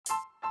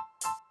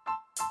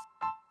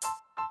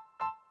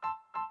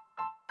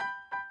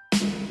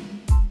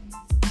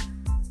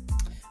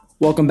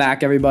Welcome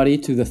back, everybody,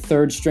 to the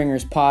Third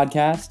Stringers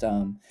podcast.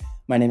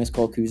 My name is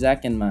Cole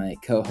Kuzak, and my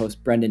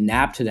co-host Brendan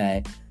Knapp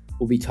today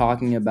will be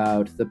talking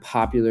about the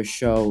popular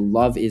show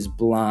Love is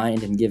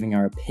Blind and giving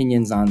our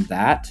opinions on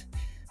that.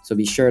 So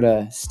be sure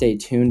to stay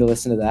tuned to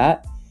listen to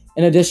that.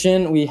 In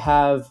addition, we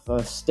have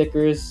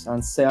stickers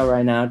on sale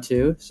right now,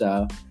 too.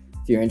 So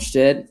if you're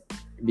interested,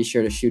 be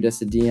sure to shoot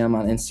us a DM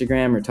on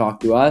Instagram or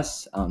talk to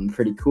us.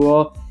 Pretty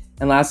cool.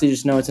 And lastly,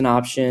 just know it's an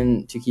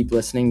option to keep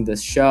listening to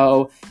this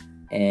show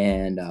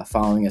and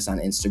following us on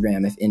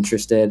Instagram if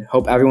interested.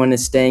 Hope everyone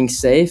is staying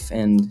safe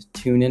and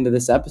tune into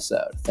this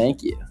episode.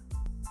 Thank you.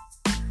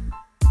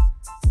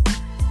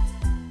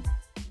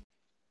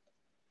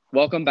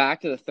 Welcome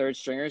back to the Third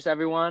Stringers,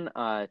 everyone.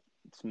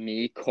 It's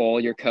me, Cole,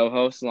 your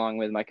co-host, along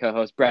with my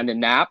co-host, Brendan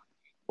Knapp.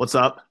 What's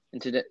up?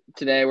 And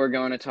today we're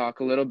going to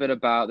talk a little bit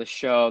about the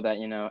show that,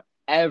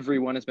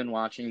 everyone has been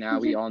watching now.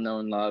 We all know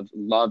and love.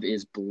 Love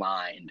is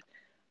Blind.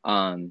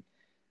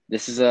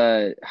 This is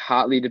a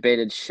hotly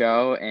debated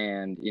show,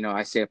 and,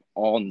 I stayed up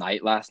all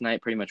night last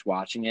night pretty much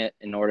watching it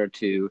in order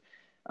to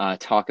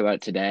talk about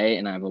it today,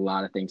 and I have a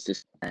lot of things to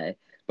say.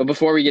 But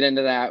before we get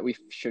into that, we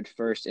should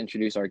first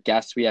introduce our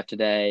guests we have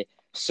today,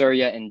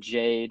 Surya and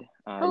Jade.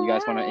 You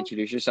guys want to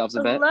introduce yourselves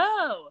a bit?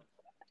 Hello!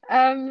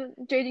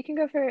 Jade, you can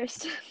go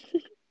first.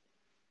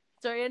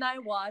 Surya and I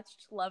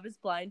watched Love is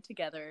Blind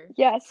together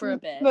for a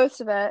bit.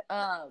 Most of it.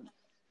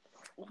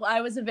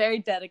 I was a very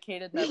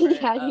dedicated member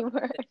you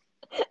were.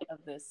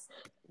 of this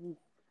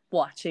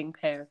watching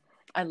pair.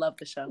 I love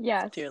the show.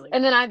 Yes. Dearly.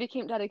 And then I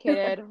became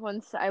dedicated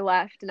once I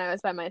left and I was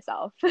by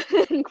myself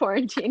in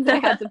quarantine. I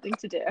had something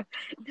to do.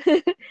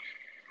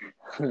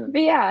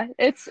 But yeah,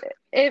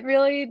 it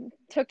really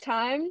took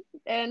time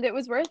and it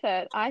was worth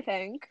it, I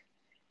think.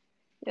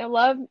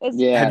 Love is...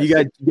 Yeah. Have you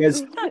guys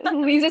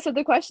leaves us with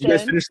the question. You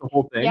guys finished the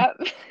whole thing?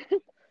 Yep.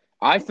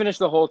 I finished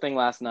the whole thing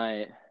last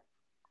night.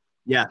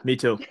 Yeah, me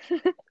too.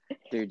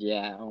 Dude,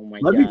 yeah. Oh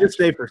my god. Let me just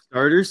say, for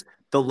starters,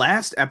 the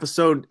last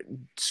episode,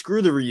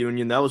 screw the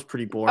reunion. That was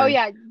pretty boring. Oh,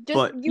 yeah.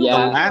 Have to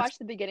Yeah. watch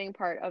the beginning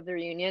part of the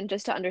reunion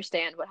just to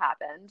understand what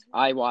happened.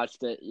 I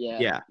watched it,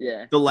 yeah.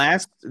 The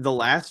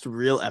last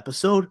real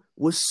episode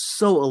was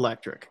so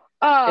electric.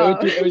 Oh.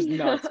 It was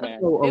nuts, man.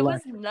 It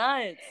was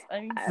nuts. I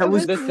mean, I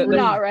was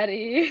not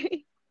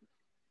ready.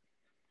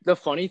 The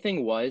funny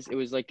thing was, it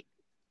was like,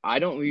 I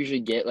don't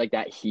usually get like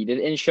that heated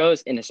in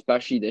shows, and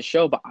especially this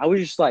show, but I was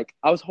just like,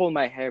 I was holding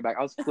my hair back.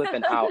 I was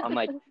flipping out. I'm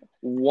like,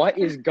 what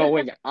is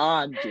going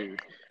on,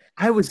 dude?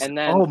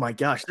 Oh my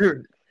gosh.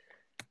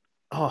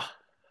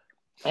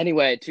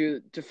 Anyway,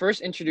 to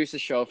first introduce the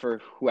show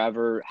for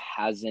whoever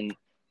hasn't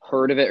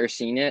heard of it or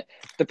seen it,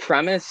 the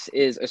premise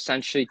is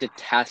essentially to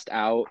test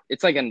out,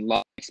 it's like a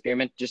love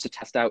experiment just to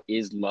test out,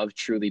 is love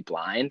truly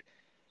blind?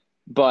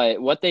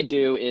 But what they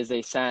do is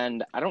they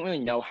send, I don't really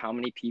know how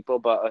many people,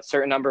 but a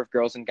certain number of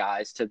girls and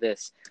guys to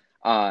this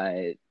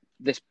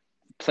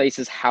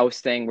place's house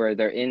thing where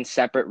they're in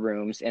separate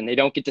rooms and they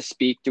don't get to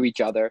speak to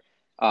each other.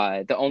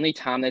 The only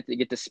time that they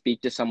get to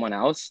speak to someone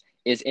else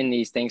is in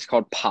these things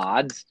called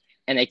pods,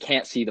 and they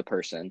can't see the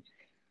person.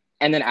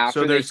 And then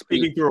after they're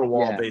speaking through a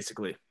wall,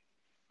 basically.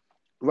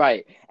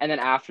 Right. And then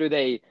after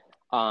they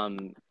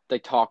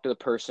talk to the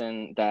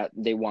person that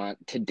they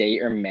want to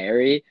date or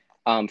marry,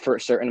 for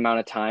a certain amount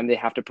of time, they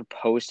have to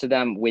propose to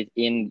them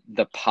within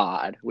the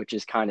pod, which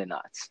is kind of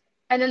nuts.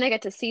 And then they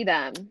get to see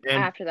them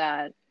after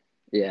that.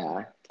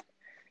 Yeah.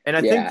 And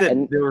I think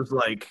that there was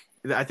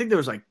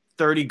like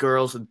 30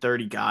 girls and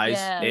 30 guys.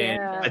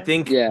 I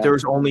think there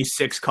was only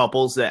 6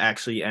 couples that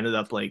actually ended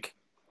up like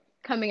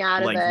coming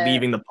out of it,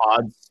 leaving the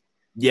pods.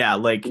 Yeah,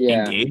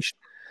 engaged.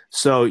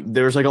 So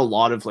there's like a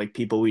lot of like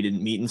people we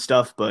didn't meet and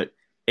stuff, but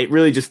it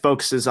really just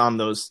focuses on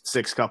those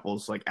 6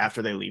 couples like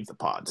after they leave the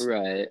pods.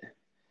 Right.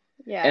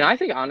 Yeah. And I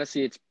think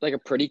honestly it's like a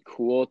pretty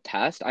cool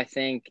test. I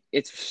think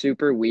it's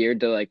super weird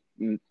to like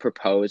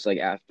propose like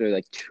after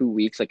like 2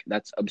 weeks. Like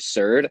that's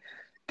absurd.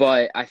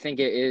 But I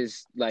think it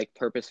is like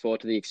purposeful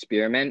to the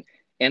experiment.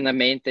 And the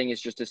main thing is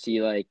just to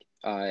see like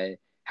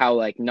how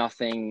like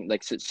nothing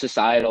like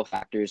societal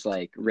factors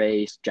like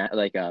race,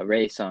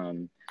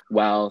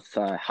 wealth,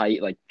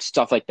 height, like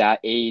stuff like that,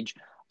 age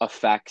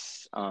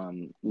affects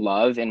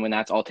love. And when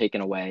that's all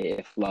taken away,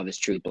 if love is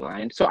truly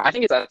blind. So I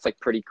think that's like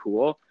pretty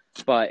cool.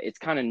 But it's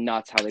kind of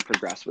nuts how they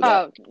progress with it.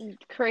 Oh,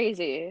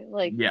 crazy.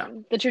 Like,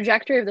 the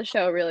trajectory of the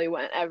show really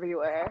went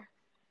everywhere.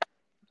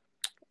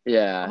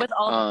 Yeah. With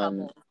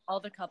all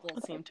the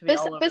couples seem to be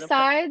all over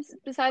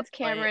besides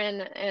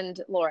Cameron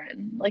and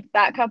Lauren. Like,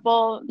 that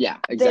couple, yeah,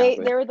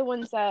 exactly. They were the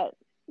ones that,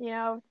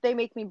 they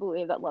make me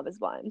believe that love is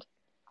blind.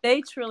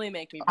 They truly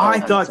make me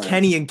believe. I thought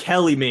Kenny and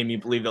Kelly made me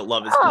believe that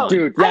love is blind.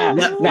 Dude,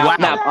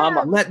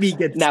 let me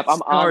get I'm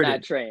started. on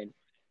that train.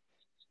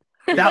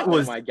 That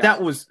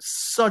was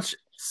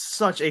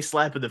such a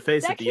slap in the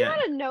face at the end. That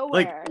came out of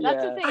nowhere.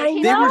 That's the thing. I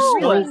It know.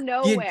 came out of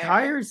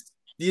nowhere.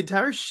 The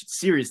entire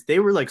series, they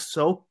were like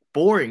so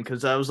boring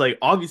because I was like,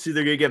 obviously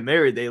they're gonna get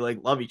married. They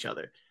like love each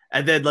other,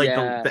 and then like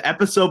the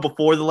episode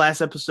before the last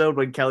episode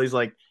when Kelly's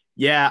like,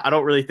 yeah, I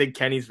don't really think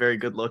Kenny's very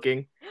good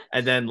looking.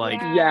 And then like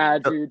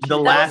dude, the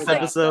last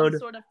episode,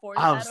 sort of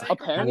I was like,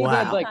 apparently wow. they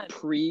had like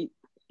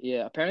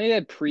apparently they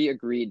had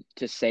pre-agreed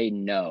to say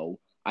no,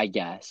 I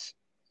guess.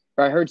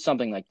 Or I heard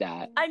something like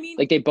that. I mean,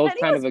 like they both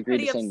Kenny kind was of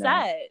agreed to say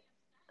upset.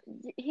 no.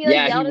 He like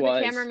Yeah, yelled he at was.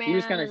 the cameraman. He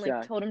was kinda and like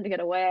shocked. told him to get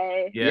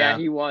away. Yeah,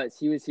 he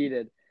was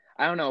heated.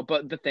 I don't know,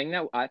 but the thing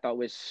that I thought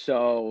was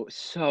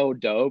so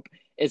dope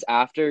is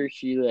after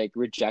she like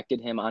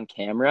rejected him on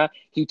camera,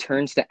 he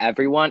turns to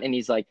everyone and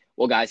he's like,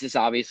 well guys, this is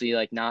obviously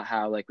like not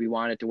how like we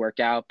want it to work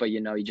out, but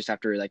you know, you just have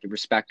to like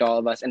respect all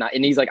of us. And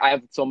he's like, I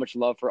have so much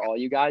love for all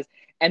you guys.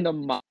 And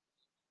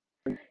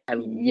I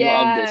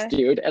love this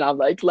dude, and I'm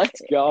like,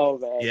 let's go,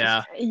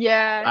 man.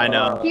 Yeah, I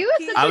know. He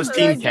was such I was a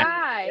team good Kenny.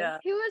 guy. Yeah.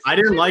 He was. I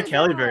didn't such a like good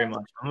Kelly guy. very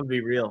much. I'm gonna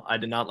be real. I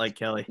did not like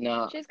Kelly.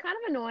 No, She's kind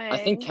of annoying. I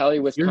think Kelly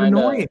was You're kind of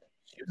annoying.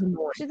 She was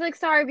annoying. She's like,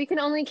 sorry, we can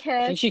only kiss.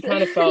 I think she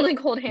kind of felt like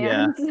hold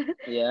hands.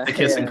 The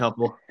kissing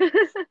couple.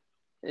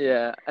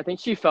 Yeah, I think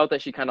she felt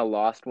that she kind of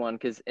lost one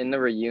because in the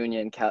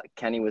reunion,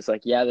 Kenny was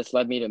like, "Yeah, this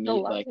led me to meet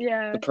like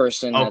the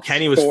person." Oh, that's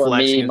Kenny was for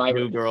flexing me, his my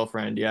new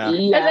girlfriend. Yeah.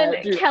 And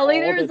then dude, Kelly,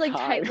 all there the was like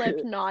time.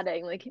 tight-lipped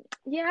nodding, like,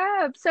 yeah,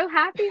 I'm so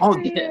happy Oh,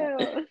 for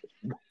you.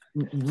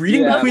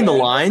 Reading between the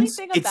lines,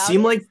 it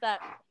seemed like that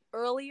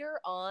earlier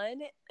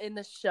on in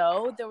the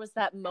show, there was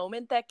that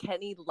moment that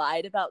Kenny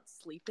lied about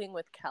sleeping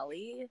with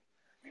Kelly.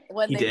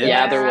 When He they did?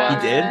 Yeah, there was. He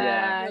did?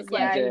 Yeah, He was yeah,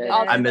 like, he did.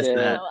 I missed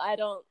that. I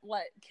don't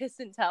kiss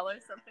and tell or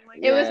something like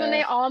It that. was when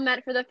they all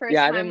met for the first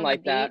Yeah, I time didn't on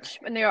like the that. beach,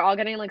 when they were all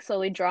getting like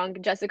slowly drunk.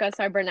 Jessica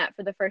saw Burnett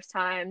for the first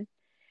time,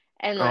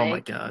 and oh my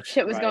like gosh.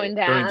 shit was Right. going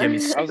Don't down. get me I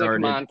was like,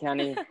 started. "Come on,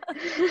 Kenny."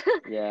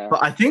 Yeah,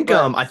 But I think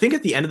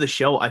at the end of the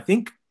show, I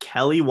think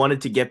Kelly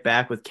wanted to get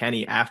back with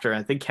Kenny after.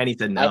 I think Kenny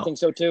said no. I think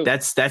so too.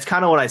 That's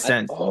kind of what I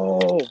sensed.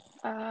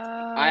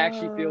 I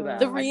actually feel that.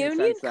 The I can reunion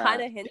sense that.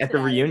 kind of hinted At the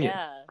reunion.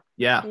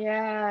 Yeah.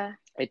 Yeah.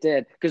 It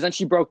did, because then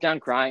she broke down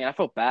crying. I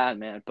felt bad,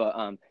 man.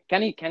 But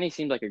Kenny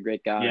seemed like a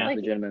great guy, Yeah.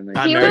 legitimately.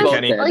 God He married was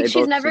Kenny. like, They she's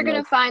both never seemed gonna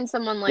like- find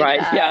someone like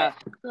right? that. Yeah.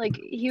 Like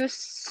he was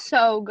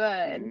so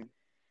good.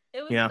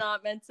 It was Yeah.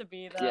 not meant to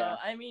be though. Yeah.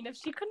 I mean, if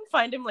she couldn't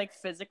find him like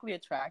physically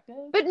attractive,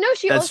 But no,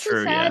 she That's also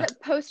true, said yeah.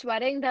 post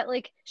wedding that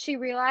like she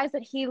realized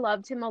that he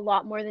loved him a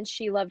lot more than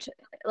she loved,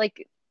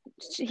 like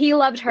he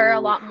loved her a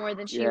lot more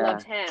than she Yeah.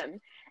 loved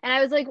him. And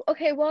I was like,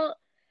 okay, well,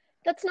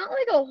 that's not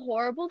like a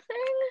horrible thing.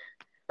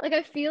 Like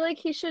I feel like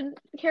he should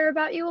care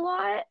about you a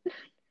lot.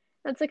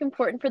 That's like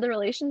important for the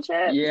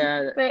relationship.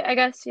 Yeah, But I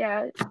guess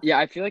yeah.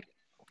 I feel like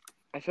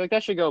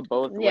that should go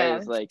both Yeah.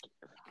 ways. Like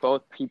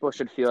both people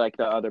should feel like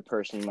the other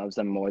person loves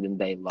them more than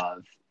they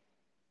love.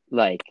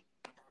 Like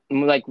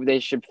they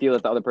should feel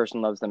that the other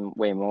person loves them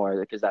way more,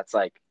 because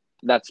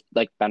that's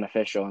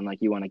beneficial, and like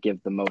you want to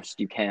give the most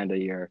you can to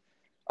your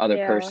other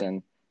Yeah.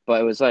 person. But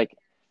it was like,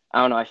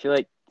 I don't know. I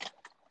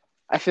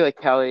feel like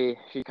Kelly,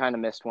 she kind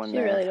of missed one She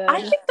there. really did.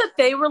 I think that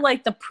they were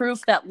like the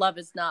proof that love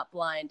is not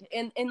blind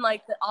in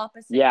like the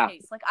opposite Yeah.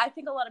 case. Like I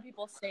think a lot of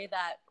people say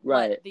that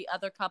Right. the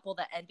other couple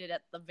that ended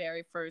at the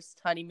very first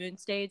honeymoon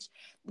stage,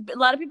 a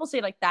lot of people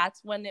say like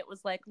that's when it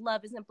was like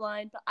love isn't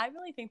blind, but I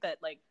really think that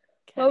like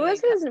what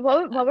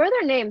were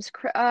their names?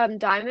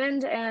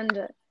 Diamond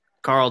and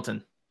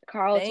Carlton.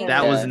 Carlton.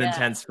 That was Yeah. an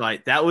intense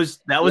fight. That was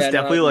Yeah, no,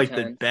 definitely that was like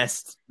the intense.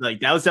 best. Like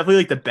that was definitely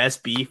like the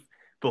best beef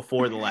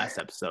before the last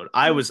episode.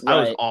 I was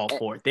Right. all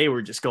for it. They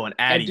were just going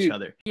at And each dude-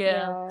 other.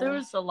 Yeah, there Yeah.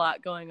 was a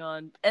lot going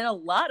on and a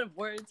lot of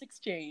words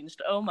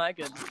exchanged. Oh my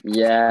goodness.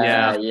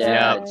 Yeah.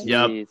 Yep.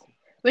 Jeez.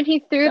 When he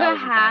threw That the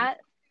was hat,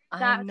 I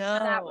that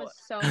know. was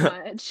so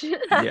much.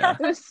 Yeah.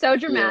 It was so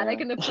dramatic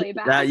Yeah. in the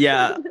playback.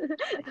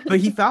 But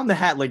he found the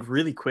hat like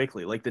really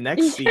quickly. Like the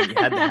next scene, he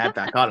had the hat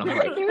back on. I'm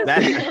like, It was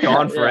that so is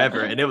gone Yeah.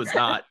 forever, and it was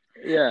not.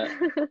 Yeah.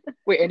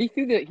 Wait, and he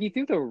threw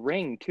the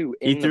ring too.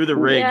 He in threw the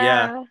pool. ring.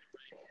 Yeah.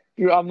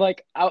 Dude, I'm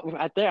like out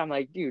there. I'm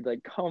like, dude,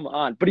 like, come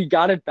on. But he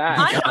got it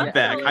back. He got it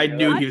back. I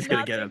knew he was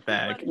gonna get it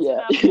back.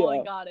 Yeah. He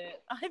Yeah. got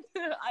it.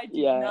 I do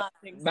Yeah. not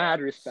think so. Mad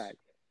respect.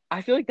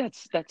 I feel like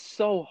that's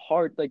so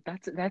hard. Like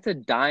that's a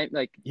dime.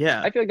 Like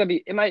Yeah. I feel like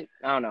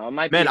I don't know. It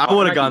might Man, be, I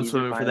would have it might gone be easier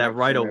swimming for finding that it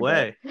right sooner, but-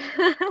 away.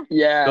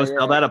 Yeah. Go yeah.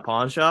 sell that at a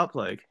pawn shop.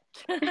 Like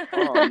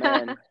Oh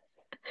man.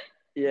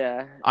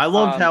 Yeah. I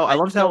loved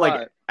how so,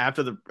 like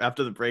after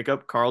the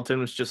breakup, Carlton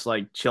was just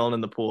like chilling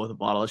in the pool with a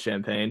bottle of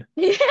champagne.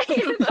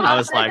 I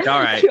was like, all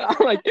right,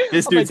 I'm like,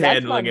 this I'm like, dude's that's my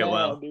handling it man,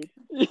 well. dude.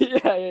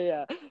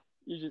 Yeah.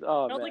 You just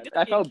Sounds man. like a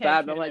I felt kid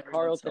bad, but I'm kid like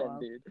every once in a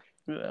Carlton,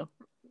 while. dude.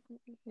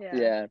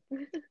 Yeah.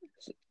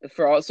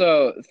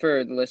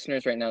 For the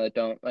listeners right now that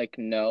don't like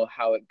know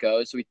how it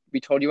goes, we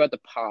told you about the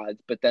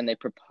pods, but then they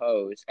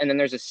propose, and then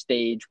there's a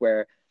stage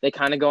where they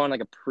kind of go on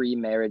like a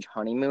pre-marriage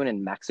honeymoon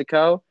in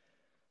Mexico,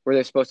 where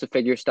they're supposed to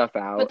figure stuff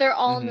out. But they're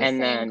all in the And same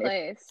then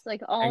place,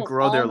 like all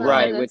grow their all love.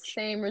 Right, in the which-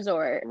 same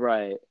resort.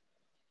 Right.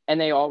 And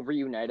they all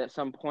reunite at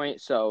some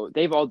point. So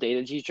they've all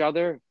dated each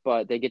other,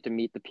 but they get to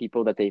meet the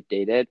people that they've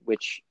dated,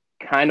 which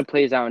kind of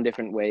plays out in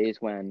different ways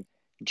when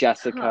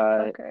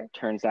Jessica Okay.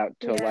 turns out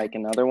to Yeah. like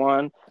another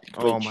one, which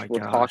Oh my we'll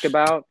gosh. talk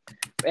about.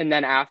 And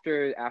then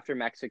after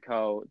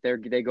Mexico,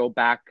 they go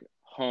back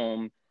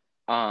home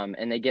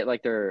and they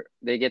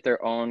get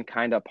their own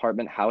kind of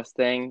apartment house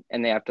thing,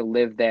 and they have to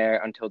live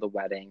there until the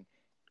wedding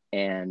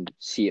and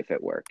see if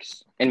it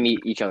works and meet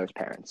each other's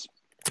parents.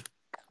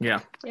 Yeah.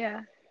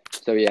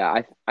 So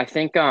yeah, I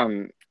think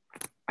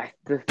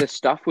the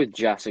stuff with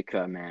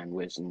Jessica, man,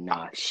 was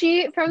nuts.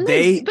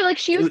 But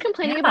she was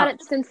complaining about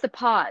it since the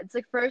pods.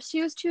 Like first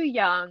she was too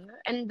young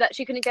and that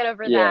she couldn't get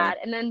over that,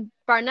 and then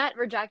Barnett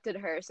rejected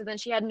her, so then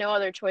she had no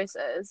other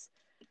choices.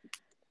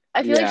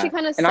 I feel like she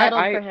kind of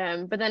settled for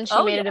him, but then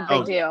she made it a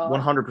big deal.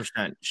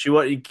 100%. She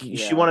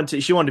wanted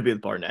to be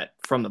with Barnett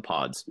from the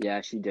pods.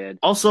 Yeah, she did.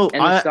 Also,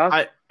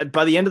 I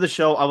by the end of the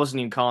show, I wasn't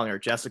even calling her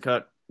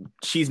Jessica.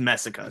 She's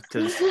Messica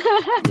because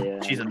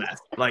she's a mess.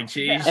 Like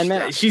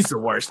she's the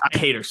worst. I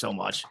hate her so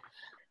much.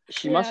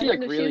 She must be like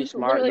really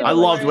smart. I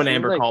loved when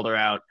Amber called her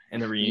out in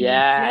the reunion.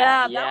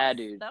 Yeah,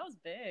 dude. That was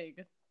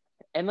big.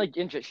 And like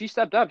she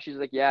stepped up. She's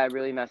like, yeah, I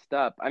really messed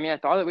up. I mean, I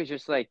thought it was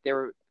just like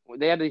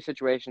they had these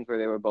situations where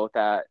they were both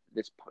at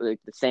this like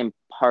the same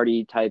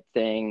party type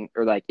thing,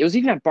 or like it was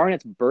even at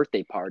Barnett's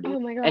birthday party. Oh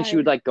my God. And she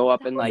would like go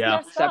up and like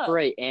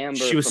separate Amber.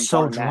 She was from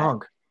so Barnett.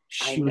 drunk.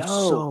 She was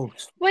so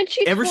when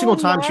she every single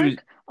time Mark, she was.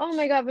 Oh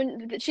my God!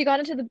 When she got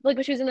into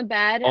when she was in the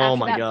bed Oh after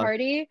my that God.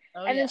 party,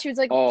 and then she was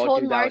like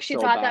told Mark she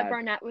thought that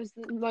Barnett was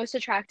the most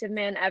attractive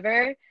man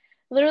ever.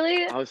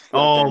 Literally.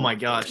 Oh my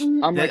gosh!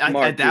 I'm like,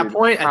 at that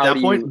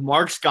point,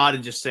 Mark's got to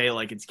just say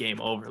like it's game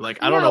over.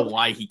 Like I don't know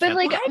why he. But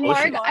like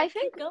Mark, I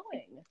think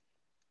going.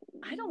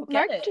 I don't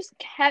get Mark just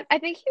kept. I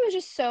think he was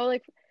just so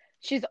like,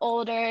 she's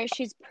older,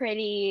 she's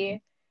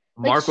pretty.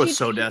 Mark was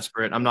so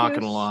desperate. I'm not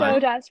gonna lie. So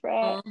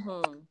desperate.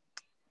 Mm-hmm.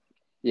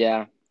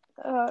 Yeah.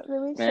 It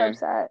made me so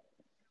upset.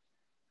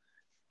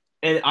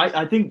 And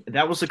I think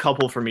that was a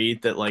couple for me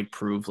that like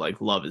proved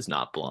like love is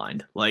not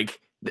blind. Like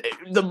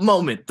the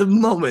moment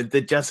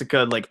that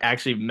Jessica like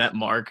actually met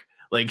Mark,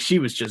 like she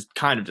was just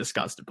kind of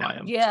disgusted by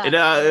him. Yeah.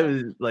 It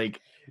was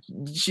like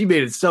she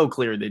made it so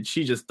clear that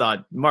she just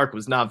thought Mark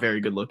was not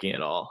very good looking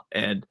at all.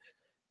 And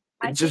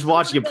just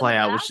watching it play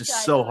out was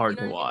just so hard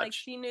to watch. Like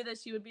she knew that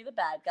she would be the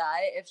bad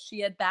guy if she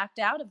had backed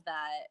out of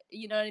that.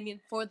 You know what I mean?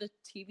 For the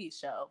TV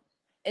show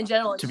in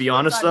general. To be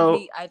honest,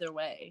 though, either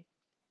way.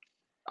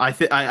 I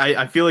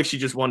feel like she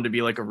just wanted to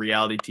be like a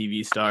reality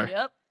TV star.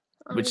 Yep.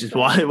 Which is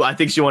why I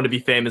think she wanted to be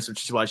famous,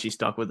 which is why she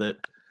stuck with it.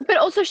 But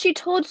also she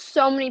told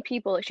so many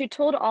people, she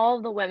told all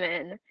of the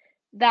women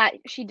that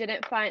she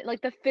didn't find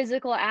like the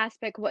physical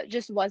aspect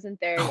just wasn't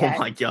there yet. Oh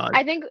my God.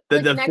 I think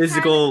the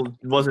physical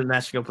wasn't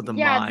matching up with the mind.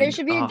 Yeah, there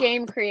should be a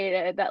game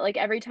created that like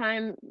every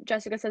time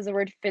Jessica says the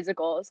word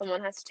physical,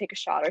 someone has to take a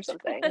shot or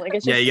something. Like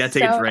it's just you gotta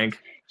take a drink.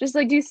 Just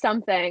like do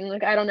something.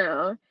 Like I don't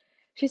know.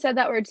 She said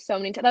that word so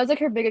many times. That was like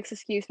her biggest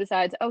excuse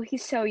besides, oh,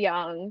 he's so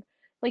young.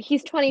 Like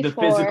he's 24.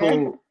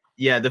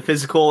 The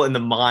physical and the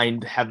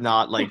mind have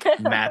not like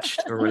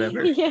matched or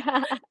whatever.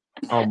 Yeah.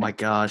 Oh my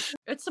gosh.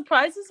 It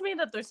surprises me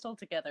that they're still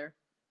together.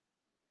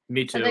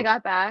 Me too. And they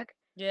got back.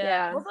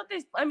 Yeah. Well, but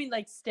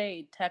they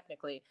stayed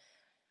technically.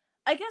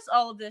 I guess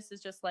all of this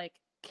is just like,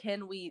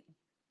 can we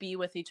be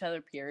with each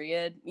other?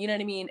 Period. You know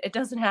what I mean? It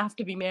doesn't have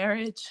to be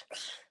marriage.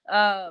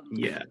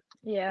 Yeah.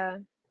 Yeah.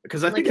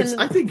 Because I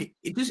think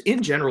it just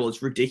in general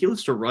it's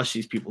ridiculous to rush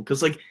these people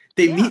because like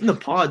they meet in the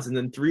pods and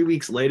then 3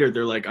 weeks later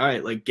they're like, all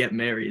right, like get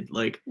married.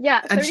 Like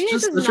that's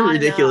just such a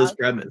ridiculous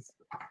premise.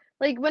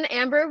 Like when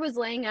Amber was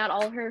laying out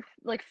all her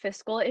like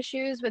fiscal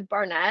issues with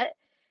Barnett,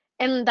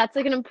 and that's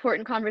like an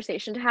important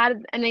conversation to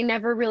have, and they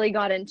never really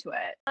got into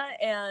it.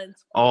 And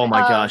oh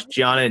my gosh,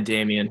 Gianna and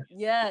Damien.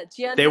 Yeah,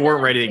 Gianna. They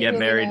weren't ready to get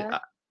married.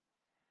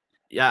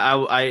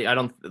 I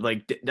don't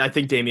like. I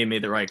think Damien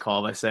made the right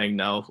call by saying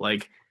no.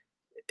 Like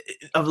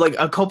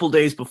a couple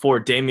days before,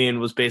 Damien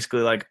was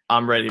basically like,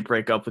 "I'm ready to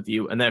break up with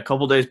you," and then a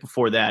couple days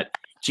before that,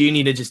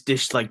 Giannina just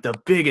dished like the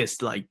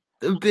biggest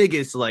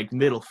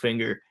middle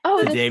finger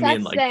to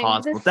Damien like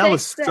possible. That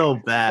was so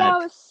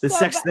bad. The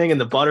sex thing and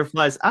the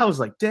butterflies. I was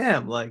like,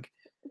 damn, like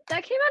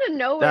that came out of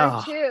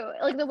nowhere too.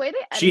 Like the way they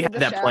edited she had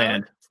that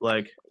planned.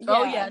 Like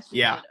oh yeah, she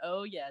did.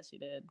 Oh yeah, she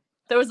did.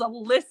 There was a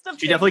list of.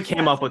 She definitely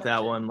came up with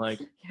that one. Like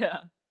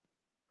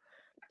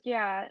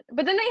yeah,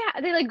 but then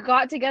they like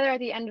got together at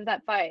the end of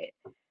that fight.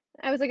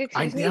 I was like,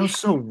 excuse me? That was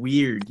so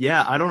weird.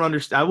 Yeah, I don't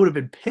understand. I would have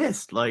been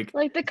pissed. Like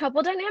the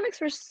couple dynamics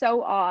were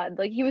so odd.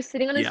 Like he was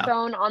sitting on his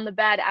phone on the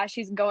bed as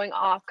she's going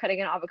off cutting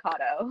an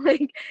avocado.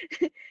 Like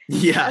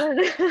yeah. I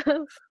don't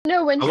know.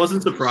 No, I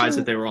wasn't surprised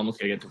that they were almost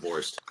gonna get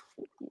divorced.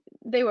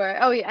 They were.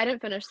 Oh yeah, I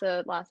didn't finish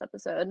the last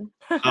episode.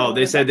 Oh,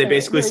 they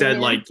basically said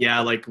like, yeah,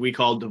 like we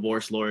called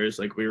divorce lawyers,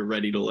 like we were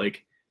ready to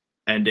like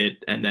end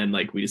it, and then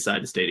like we decided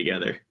to stay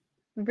together.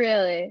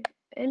 Really?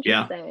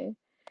 Interesting. Yeah.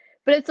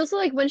 But it's also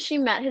like when she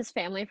met his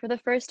family for the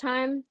first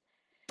time,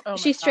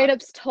 she straight up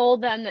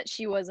told them that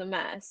she was a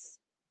mess.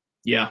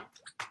 Yeah.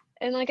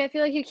 And like I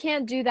feel like you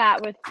can't do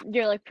that with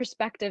your like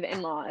prospective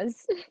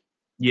in-laws.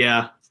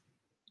 Yeah.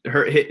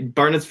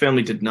 Barnett's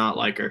family did not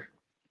like her.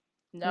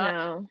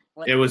 No.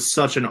 It was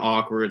such an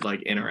awkward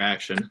like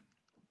interaction.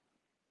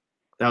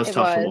 That was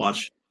tough to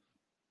watch.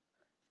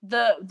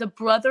 The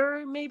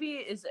brother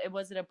maybe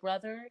was it a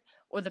brother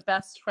or the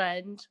best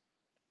friend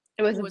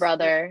It was who a was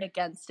brother.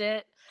 against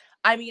it.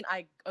 I mean,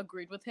 I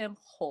agreed with him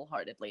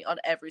wholeheartedly on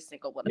every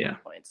single one of Yeah. the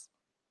points.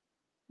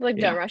 Like,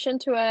 Yeah. don't rush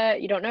into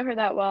it. You don't know her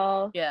that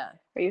well. Yeah.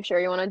 Are you sure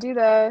you want to do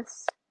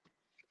this?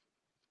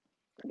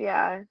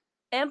 Yeah.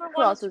 Amber Who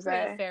wanted else to was create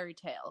there? a fairy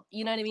tale.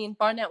 You know what I mean?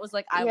 Barnett was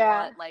like, I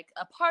Yeah. want like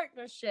a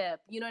partnership.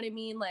 You know what I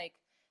mean? Like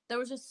there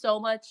was just so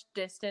much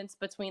distance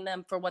between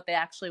them for what they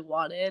actually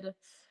wanted,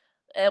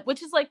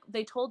 which is like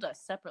they told us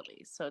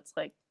separately. So it's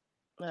like,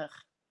 ugh.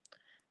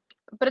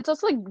 But it's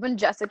also like when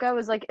Jessica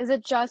was like, is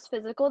it just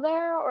physical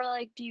there, or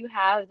like do you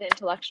have the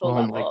intellectual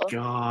Oh my level?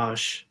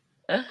 gosh.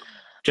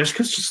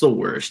 Jessica's just the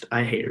worst.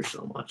 I hate her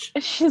so much.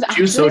 She's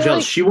She was so actually, jealous.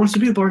 like, She wants to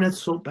be a Barnett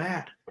so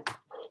bad.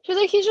 she's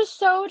like, he's just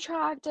so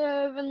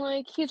attractive, and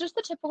like he's just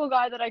the typical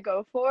guy that I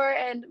go for,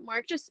 and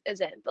Mark just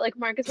isn't. But like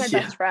Mark is my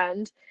Yeah. best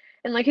friend,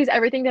 and like he's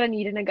everything that I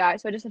need in a guy,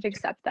 so I just have to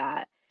accept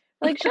that.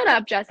 Like, shut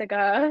up,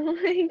 Jessica.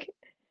 Like,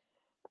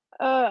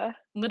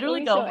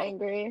 Literally made me go so home.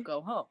 angry.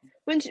 Go home.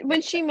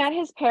 When she met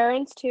his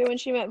parents too, when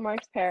she met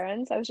Mark's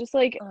parents, I was just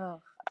like, Oh.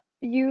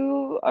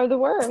 you are the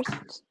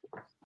worst.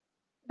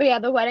 But yeah,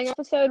 the wedding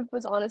episode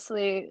was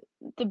honestly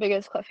the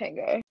biggest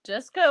cliffhanger.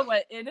 Jessica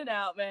went in and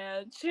out,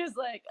 man. She was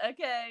like,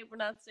 okay, we're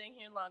not staying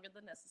here longer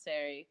than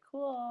necessary.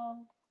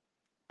 Cool.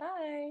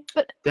 Bye.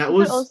 But That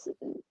was also,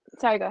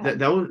 sorry, go ahead.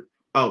 that was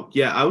oh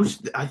yeah,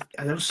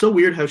 that was so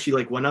weird how she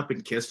like went up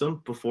and kissed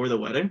him before the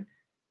wedding.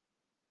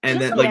 And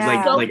Just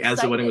then so like as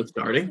the wedding was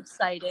starting.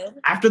 excited.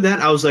 After that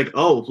I was like,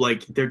 oh,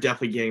 like they're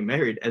definitely getting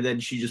married. And then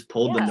she just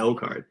pulled the Yeah. no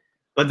card.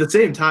 But at the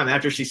same time,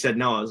 after she said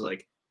no, I was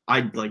like,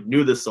 I like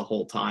knew this the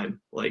whole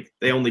time. Like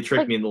they only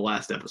tricked me in the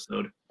last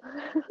episode.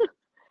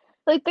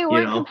 Like they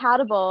weren't know?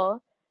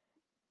 compatible.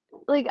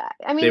 Like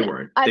I They mean,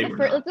 weren't. They were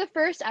not. like the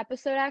first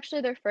episode,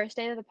 actually, their first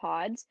day of the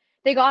pods,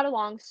 they got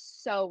along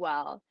so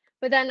well.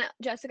 But then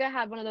Jessica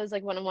had one of those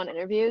like one-on-one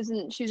interviews,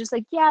 and she was just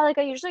like, yeah, like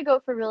I usually go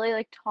for really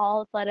like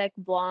tall, athletic,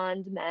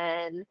 blonde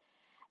men,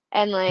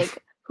 and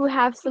like who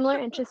have similar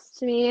interests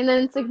to me. And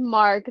then it's like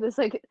Mark, this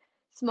like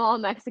small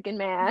Mexican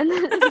man.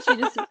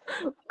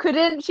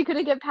 She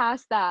couldn't get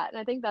past that. And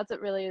I think that's what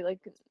really like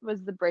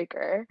was the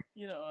breaker.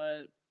 You know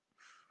what?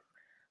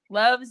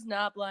 Love is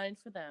not blind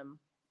for them.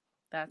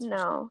 That's for sure.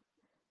 No.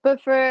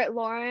 But for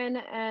Lauren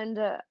and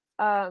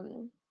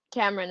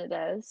Cameron it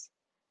is.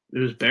 It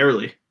was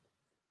barely.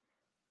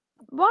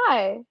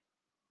 Why?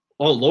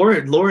 Oh,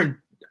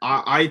 Lauren,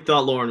 I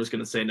thought Lauren was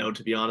gonna say no,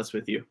 to be honest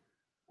with you.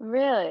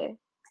 Really?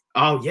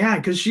 Oh yeah,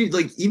 because she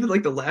like even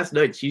like the last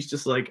night, she's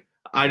just like,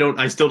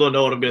 I still don't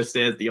know what I'm gonna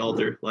say at the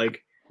altar.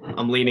 Like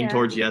I'm leaning Yeah.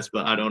 towards yes,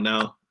 but I don't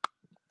know.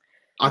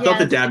 I Yeah, thought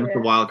the that's dad was the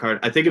true. wild card.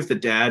 I think if the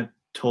dad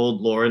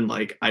told Lauren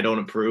like I don't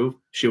approve,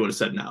 she would have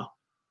said no.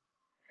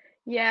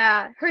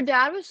 Yeah. Her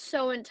dad was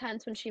so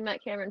intense when he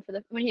met Cameron for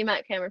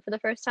the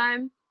first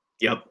time.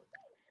 Yep.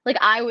 Like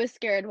I was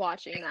scared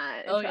watching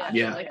that. Oh, interaction.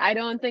 yeah. Like I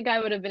don't think I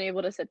would have been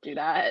able to sit through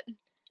that.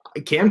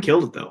 Cam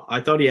killed it though.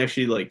 I thought he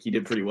actually like he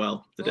did pretty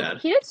well, the dad.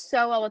 He did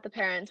so well with the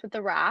parents, with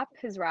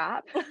his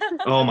rap.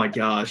 Oh my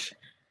gosh.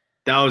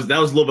 That was a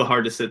little bit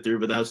hard to sit through,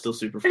 but that was still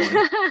super funny. He's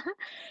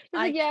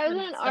like, yeah, I was in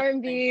couldn't an stop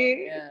R&B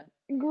thinking,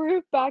 yeah.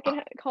 group back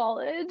in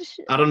college.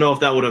 I don't know if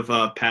that would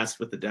have passed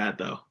with the dad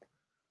though.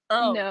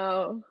 Oh,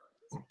 No.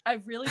 I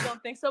really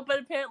don't think so. But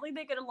apparently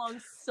they get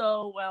along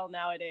so well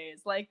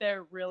nowadays. Like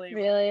they're really,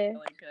 really, Really?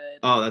 really good.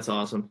 Oh, that's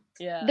awesome.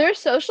 Yeah. Their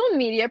social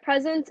media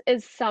presence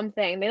is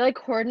something. They like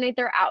coordinate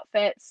their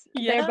outfits.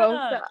 They're both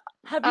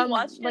Have you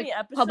watched like, any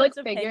episodes public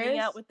of figures. Hanging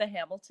Out with the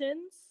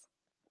Hamiltons?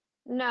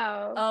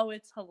 No. Oh,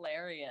 it's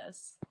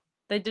hilarious.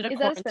 They did a Is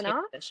that a quarantine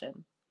spin-off?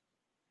 edition.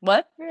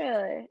 What?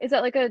 Really? Is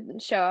that like a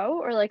show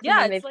or like Yeah,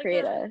 something it's they've like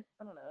created?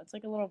 I don't know. It's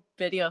like a little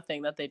video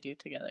thing that they do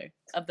together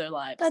of their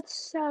lives.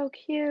 That's so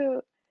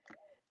cute.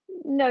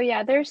 No,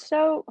 yeah, they're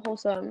so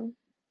wholesome.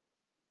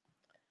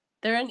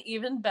 They're an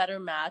even better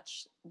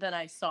match than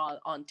I saw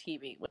on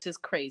TV, which is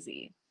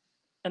crazy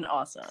and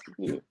awesome.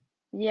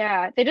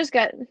 Yeah, they just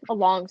get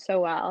along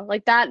so well.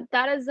 Like that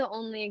is the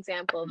only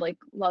example of like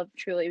love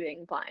truly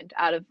being blind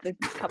out of the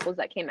couples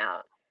that came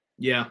out.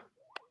 Yeah.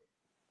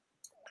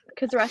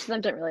 Because the rest of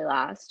them didn't really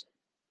last.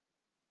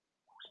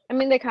 I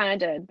mean, they kind of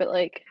did, but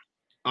like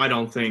I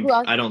don't think Who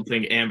else?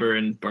 Amber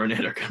and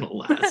Barnett are gonna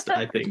last.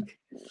 I think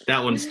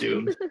that one's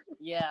doomed.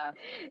 Yeah.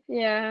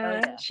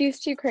 yeah, yeah. she's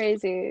too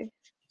crazy.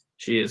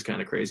 She is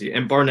kind of crazy,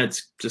 and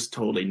Barnett's just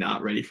totally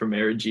not ready for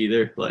marriage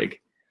either.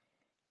 Like,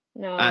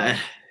 No.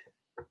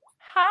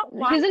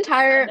 Why His did you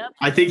entire- sign up?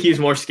 I think he's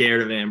more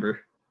scared of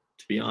Amber,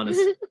 to be honest.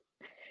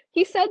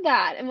 He said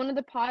that in one of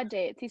the pod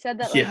dates. He said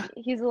that like Yeah.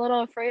 he's a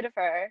little afraid of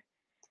her.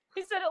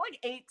 He said it like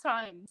 8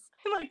 times,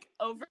 like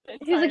over the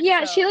He was like, entire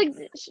yeah, show. she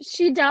like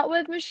she dealt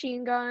with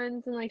machine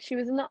guns and like she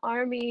was in the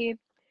army.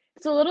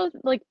 It's a little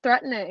like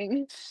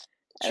threatening.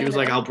 I She don't was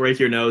like, know. "I'll break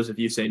your nose if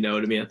you say no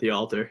to me at the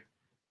altar."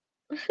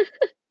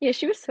 Yeah,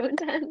 she was so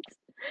intense.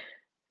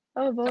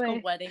 Oh Took a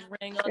boy. wedding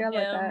ring Forgot on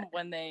about him that.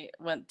 when they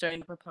went during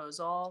the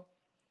proposal.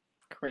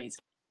 Crazy.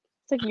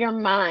 It's like you're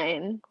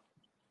mine.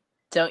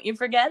 Don't you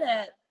forget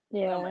it.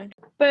 Yeah. Oh my-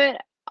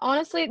 But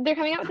honestly, they're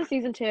coming out with a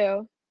season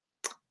 2.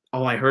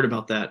 Oh, I heard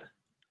about that.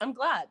 I'm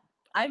glad.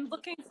 I'm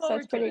looking it's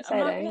forward to pretty it. I'm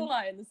not exciting. gonna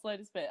lie in the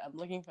slightest bit. I'm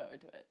looking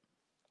forward to it.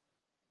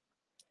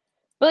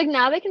 But like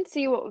now they can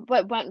see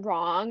what went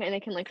wrong and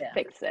they can like Yeah.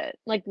 fix it.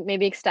 Like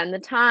maybe extend the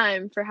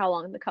time for how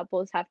long the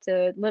couples have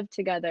to live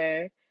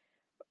together,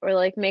 or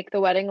like make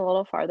the wedding a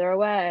little farther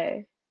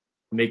away.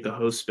 Make the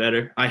hosts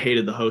better. I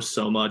hated the hosts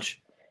so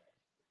much.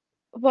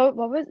 What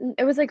was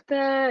it? Was like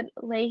the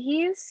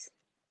Leahys.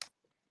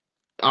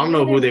 I don't What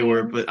know were who their they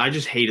were, names? but I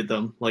just hated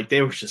them. Like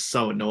they were just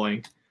so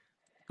annoying.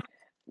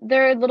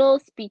 Their little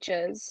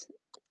speeches.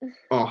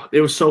 Oh,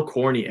 it was so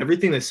corny.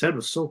 Everything they said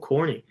was so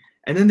corny.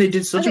 And then they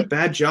did such a Okay.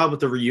 bad job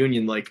with the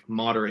reunion, like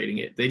moderating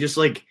it. They just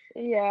like,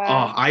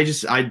 Yeah. I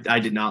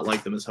did not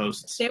like them as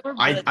hosts. They were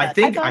I really I bad.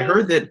 think I I thought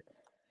heard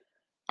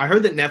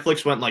that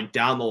Netflix went like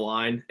down the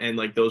line and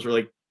like those were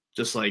like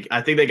just like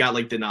I think they got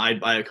like denied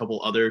by a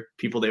couple other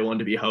people they wanted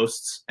to be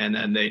hosts and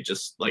then they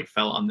just like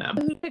fell on them.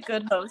 A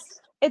good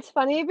host. It's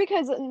funny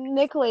because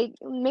Nick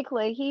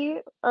Leahy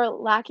or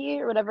Lackey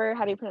or whatever,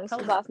 how do you pronounce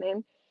his last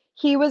name?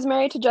 He was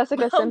married to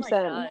Jessica Oh my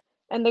Simpson God.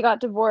 and they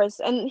got divorced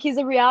and he's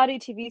a reality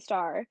TV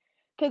star.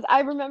 Because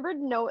I remembered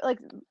like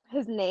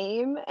his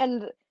name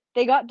and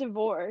they got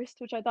divorced,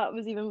 which I thought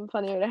was even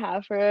funnier to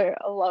have for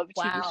a love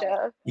TV Wow.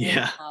 show.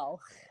 Yeah. Wow.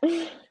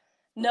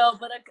 No,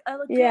 but a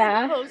good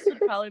Yeah. host would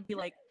probably be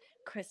like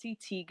Chrissy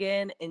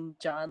Teigen and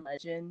John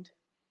Legend.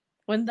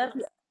 Wouldn't that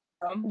be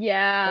awesome? That'd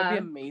Yeah, be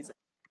amazing.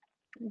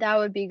 that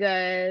would be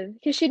good.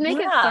 Because she'd make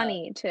it Yeah.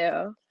 funny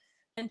too.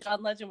 And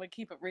John Legend would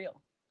keep it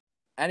real.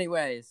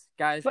 Anyways,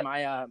 guys, But-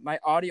 my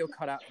audio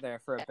cut out there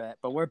for a bit,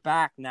 but we're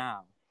back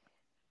now.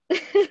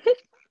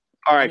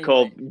 All right,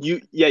 Cole. Anyway.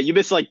 You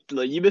missed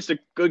a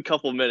good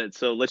couple minutes,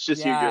 so let's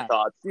just hear your Yeah.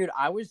 thoughts. Dude,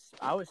 I was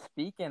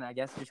speaking, I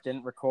guess just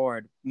didn't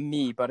record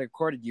me, but it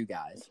recorded you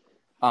guys.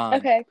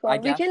 Okay, cool. I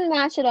We guess can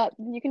match it up.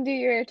 You can do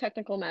your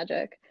technical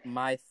magic.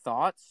 my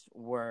thoughts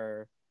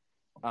were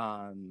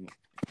what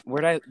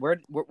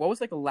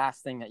was like the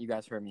last thing that you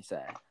guys heard me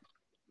say?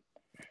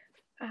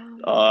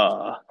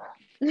 I'll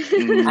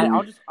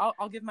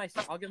give my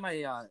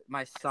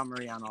my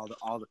summary on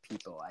all the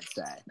people, I'd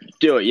say.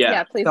 Do it,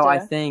 yeah. Please So do. I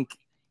think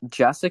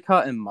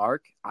Jessica and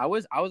Mark, I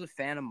was a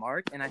fan of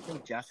Mark, and I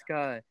think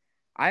Jessica,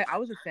 I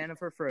was a fan of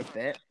her for a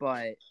bit,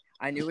 but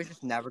I knew it was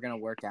just never gonna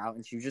work out,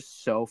 and she was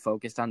just so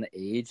focused on the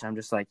age. I'm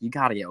just like, you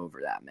gotta get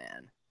over that,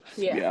 man.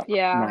 Yeah.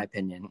 Yeah. In my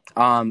opinion.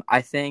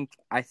 I think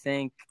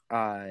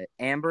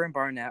Amber and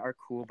Barnett are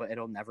cool, but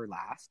it'll never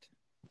last.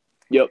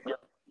 Yep.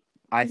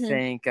 I Mhm.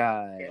 think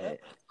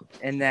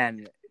and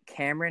then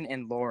Cameron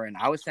and Lauren,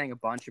 I was saying a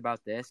bunch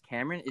about this.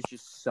 Cameron is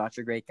just such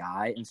a great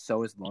guy, and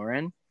so is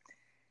Lauren.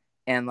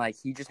 And like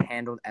he just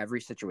handled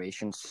every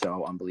situation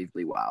so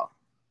unbelievably well.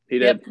 He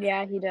did.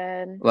 Yeah, he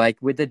did. Like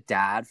with the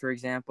dad, for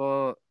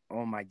example,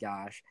 oh my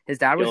gosh. His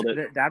dad Killed it.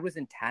 the dad was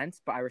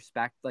intense, but I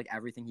respect like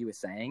everything he was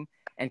saying.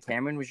 And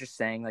Cameron was just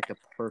saying like the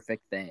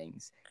perfect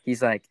things.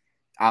 He's like,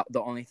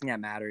 the only thing that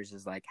matters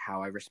is like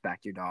how I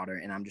respect your daughter,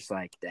 and I'm just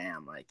like,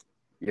 damn, like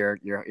you're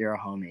a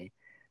homie.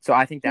 So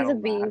I think He's that'll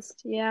a beast.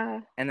 last.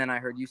 Yeah. And then I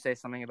heard you say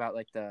something about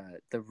like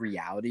the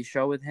reality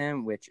show with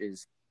him, which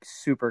is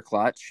super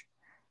clutch.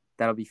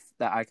 That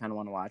I kind of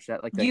want to watch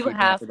that. Like the You Keeping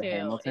Up have with to. the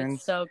Hamiltons.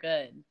 It's so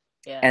good.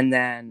 Yeah. And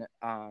then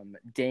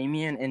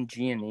Damien and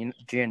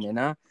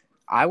Giannina.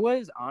 I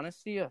was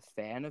honestly a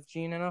fan of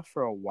Giannina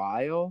for a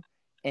while,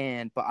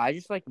 but I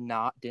just like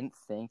didn't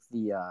think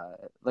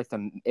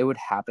it would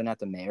happen at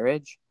the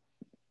marriage.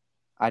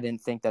 I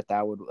didn't think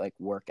that would like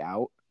work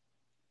out.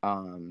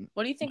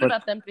 What do you think but-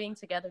 about them being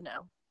together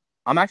now?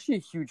 I'm actually a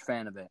huge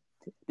fan of it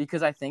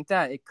because I think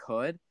that it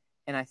could,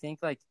 and I think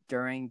like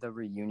during the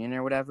reunion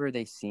or whatever,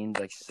 they seemed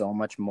like so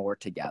much more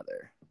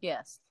together.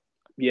 Yes.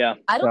 Yeah.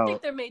 I don't So-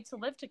 think they're made to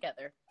live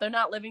together. They're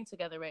not living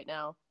together right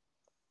now.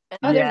 Oh,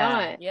 they're Yeah.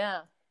 not.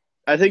 Yeah.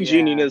 I think Yeah.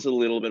 Giannina's a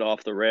little bit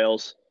off the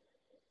rails.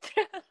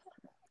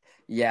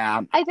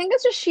 Yeah, I think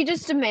it's just she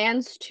just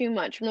demands too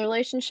much from the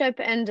relationship,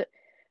 and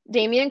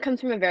Damien comes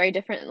from a very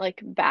different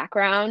like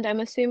background, I'm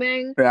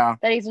assuming, yeah,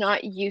 that he's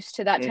not used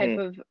to that type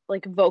Mhm. of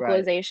like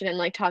vocalization and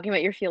like talking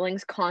about your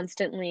feelings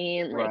constantly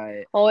and like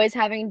right, always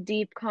having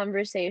deep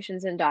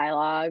conversations and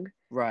dialogue.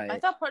 right. I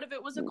thought part of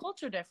it was a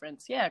culture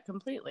difference. Yeah,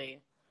 completely.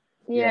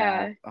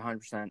 Yeah.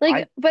 100%.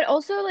 Like, but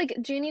also like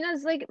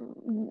Janina's like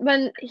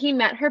when he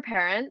met her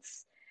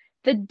parents,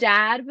 the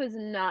dad was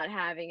not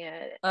having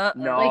it. No,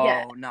 Like,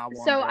 yeah. not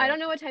one So bit. I don't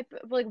know what type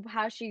of like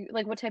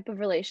what type of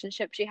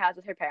relationship she has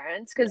with her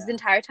parents, because the Yeah.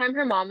 entire time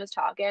her mom was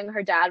talking,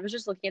 her dad was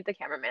just looking at the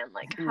cameraman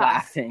like, "Huh."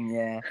 Laughing,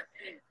 yeah.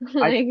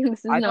 Like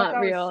this is I not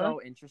thought that real. was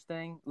so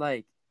interesting.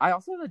 Like,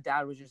 the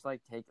dad was just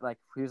like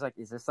he was like,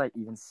 is this like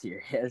even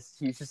serious?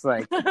 He's just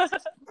like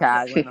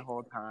casual the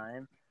whole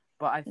time.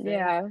 But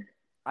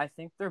I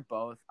think they're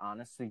both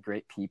honestly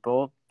great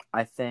people.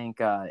 I think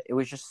it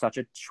was just such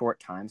a short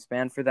time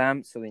span for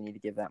them, so they need to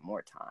give that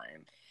more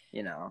time,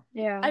 you know?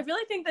 Yeah. I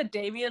really think that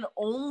Damien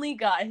only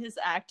got his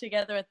act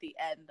together at the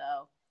end,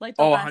 though. Like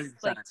the Oh, last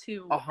 100%. like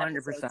 2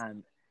 episodes.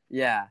 100%.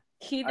 Yeah.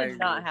 He I did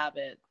not agree. have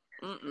it.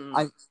 Mm-mm.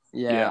 I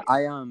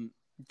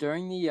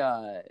during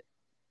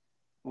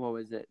what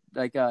was it?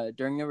 Like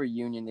during the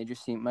reunion, they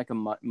just seemed like a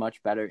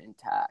much better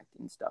intact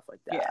and stuff like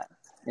that. Yeah.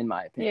 In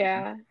my opinion.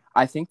 Yeah.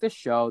 I think the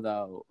show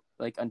though,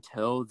 like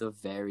until the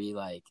very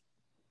like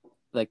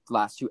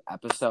last 2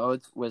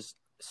 episodes was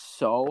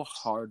so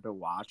hard to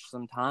watch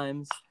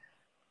sometimes.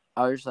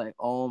 I was just like,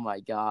 oh my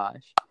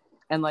gosh.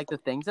 And like the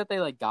things that they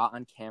like got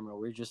on camera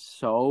were just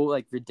so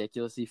like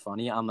ridiculously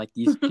funny. I'm like,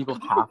 these people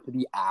have to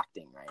be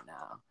acting right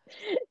now.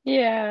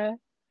 Yeah.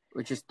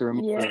 Which just threw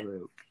me for a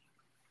loop.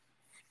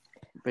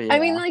 But I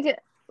mean, like,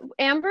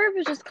 Amber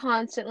was just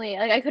constantly,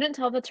 like, I couldn't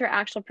tell if it's her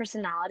actual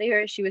personality or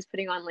if she was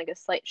putting on, like, a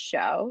slight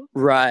show.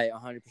 Right,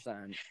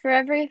 100%. For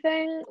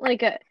everything.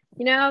 Like,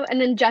 you know?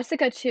 And then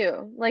Jessica,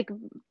 too. Like,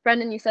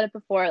 Brendan, you said it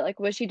before. Like,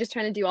 was she just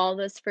trying to do all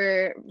this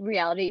for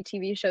reality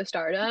TV show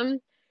stardom?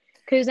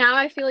 Because now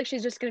I feel like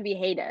she's just going to be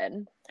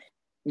hated.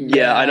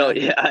 Yeah, I know.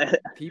 Yeah,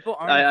 people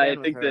aren't. I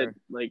think that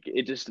like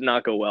it just did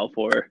not go well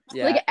for her.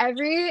 Yeah. Like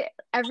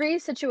every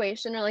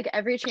situation or like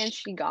every chance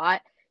she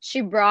got,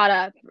 she brought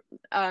up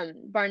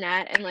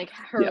Barnett and like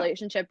her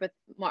relationship with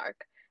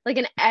Mark. Like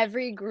in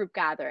every group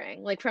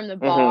gathering, like from the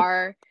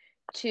bar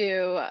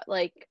to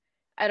like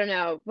I don't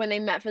know when they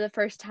met for the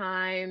first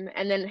time,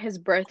 and then his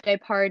birthday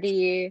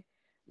party.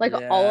 Like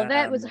all of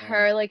it was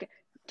her like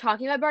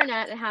talking about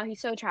Barnett and how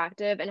he's so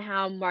attractive and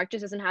how Mark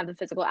just doesn't have the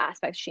physical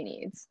aspects she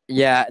needs.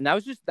 Yeah, and that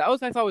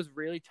was I thought was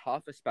really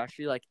tough,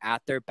 especially like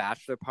at their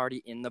bachelor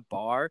party in the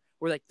bar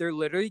where like they're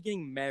literally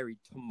getting married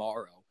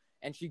tomorrow.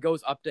 And she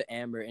goes up to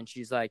Amber and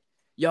she's like,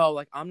 yo,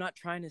 like I'm not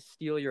trying to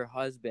steal your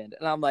husband.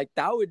 And I'm like,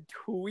 that would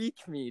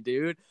tweak me,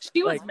 dude.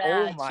 She was like,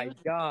 mad. Oh my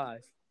gosh.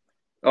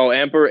 Oh,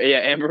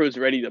 Amber was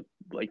ready to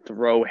like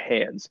throw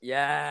hands.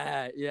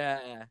 Yeah.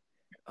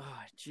 Oh,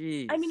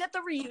 jeez. I mean, at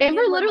the reunion,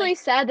 Amber literally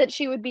said that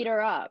she would beat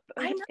her up.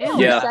 I know.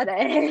 Amber Yeah. said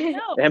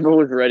it. Amber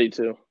was ready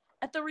to.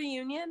 At the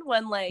reunion,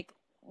 when like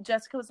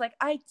Jessica was like,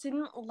 I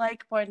didn't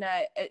like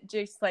Barnett, it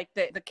just like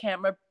the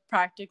camera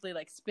practically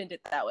like spinned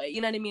it that way.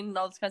 You know what I mean? And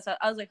all this kind of stuff.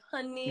 I was like,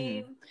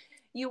 honey,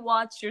 you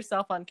watched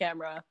yourself on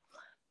camera.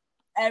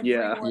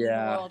 Everyone in the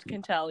world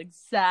can tell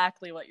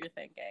exactly what you're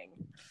thinking.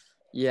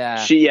 Yeah.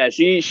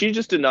 She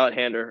just did not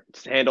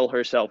handle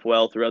herself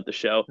well throughout the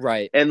show.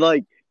 Right. And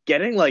like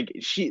getting like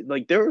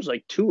there was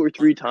like 2 or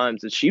 3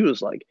 times that she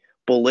was like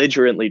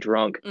belligerently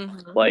drunk.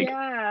 Mm-hmm. Like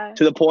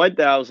to the point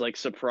that I was like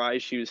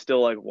surprised she was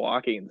still like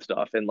walking and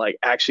stuff, and like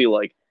actually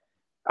like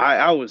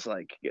I was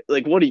like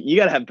what you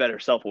gotta have better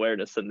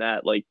self-awareness than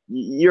that. Like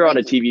you're on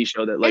a TV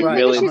show that like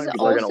millions of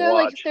people are gonna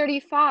watch. Like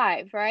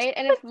 35, right?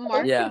 And if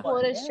Mark can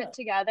pull his shit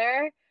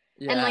together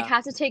and like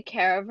has to take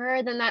care of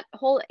her, then that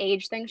whole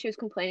age thing she was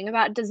complaining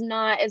about is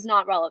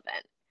not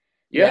relevant.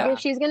 Yeah. Like if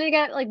she's gonna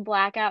get like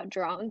blackout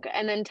drunk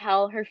and then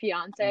tell her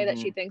fiance that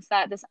she thinks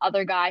that this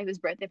other guy whose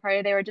birthday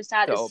party they were just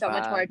at is so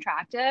much more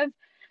attractive,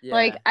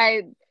 like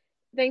I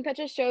think that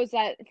just shows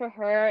that for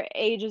her,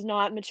 age is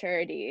not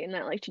maturity, and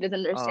that like she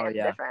doesn't understand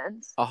the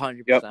difference.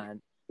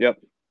 100%. Yep.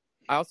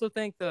 I also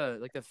think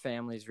the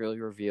families really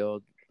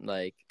revealed.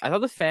 Like I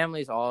thought the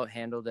families all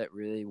handled it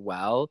really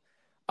well.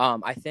 I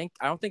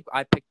don't think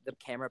I picked the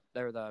camera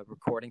or the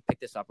recording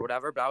picked this up or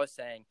whatever, but I was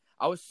saying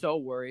I was so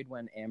worried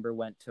when Amber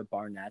went to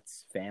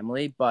Barnett's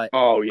family, but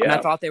and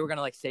I thought they were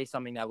gonna like say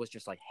something that was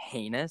just like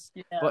heinous.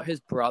 Yeah. But his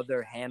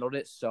brother handled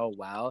it so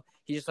well.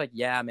 He's just like,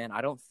 yeah, man,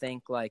 I don't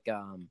think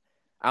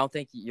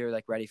you're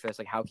like ready for this.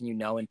 Like, how can you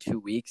know in 2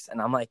 weeks?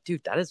 And I'm like,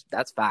 dude,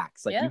 that's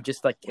facts. Like you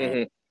just like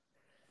can't.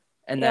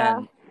 And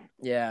then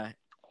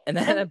and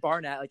then at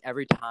Barnett, like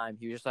every time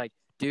he was just like,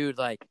 dude,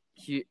 like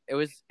it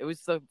was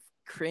the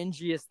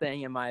cringiest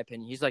thing in my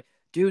opinion. He's like,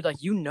 dude,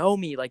 like you know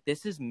me, like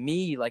this is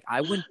me, like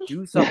I wouldn't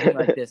do something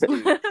like this,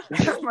 dude.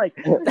 I'm like,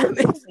 that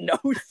makes no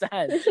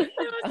sense.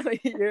 I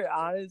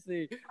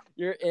mean,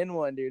 you're in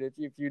one, dude.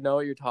 If you know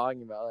what you're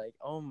talking about, like,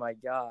 oh my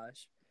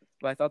gosh.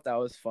 But I thought that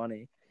was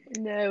funny.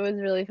 No, it was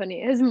really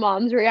funny. His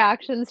mom's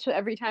reactions to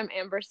every time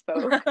Amber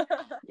spoke. It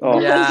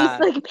was just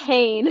like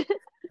pain.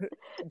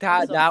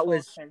 That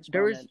was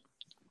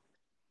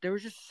there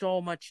was just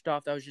so much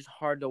stuff that was just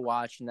hard to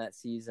watch in that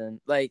season.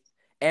 Like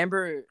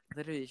Amber,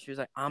 literally, she was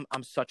like,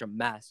 "I'm such a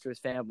mess" to his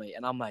family,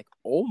 and I'm like,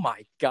 "Oh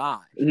my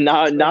god!"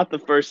 Not the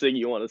first thing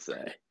you want to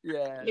say.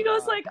 Yeah. He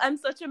goes like, "I'm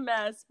such a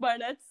mess.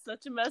 Barnett's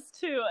such a mess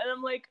too," and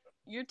I'm like,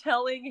 "You're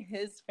telling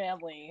his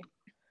family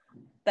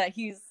that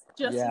he's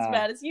just as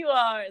bad as you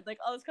are, like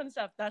all this kind of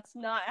stuff. That's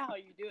not how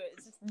you do it.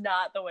 It's just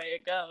not the way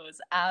it goes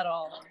at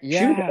all."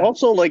 Yeah. She was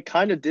also like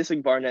kind of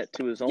dissing Barnett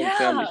to his own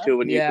family too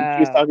when he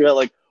was talking about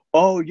like,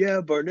 oh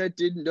yeah, Barnett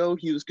didn't know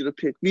he was gonna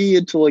pick me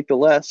until like the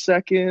last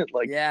second.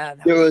 Like there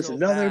was so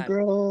another bad.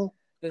 Girl.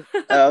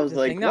 I was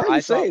like, why are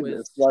you saying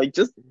this? Like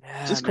just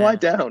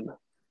quiet down.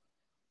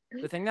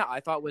 The thing that I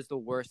thought was the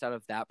worst out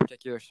of that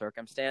particular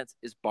circumstance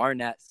is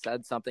Barnett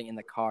said something in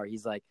the car.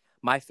 He's like,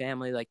 my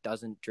family like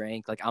doesn't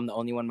drink. Like I'm the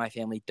only one my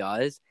family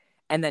does.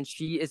 And then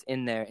she is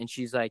in there and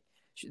she's like,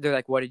 they're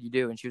like, what did you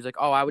do? And she was like,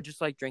 oh, I would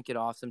just like drink it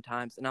off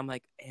sometimes. And I'm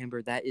like,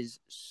 Amber, that is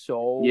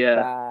so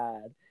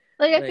bad.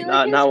 Like I feel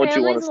like his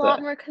family's a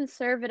lot more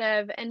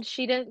conservative, and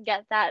she didn't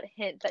get that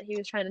hint that he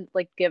was trying to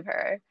like give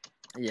her.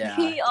 Yeah.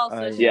 He also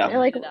Oh, should yeah. have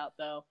Like- laid it out,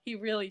 though. He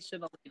really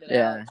should have laid it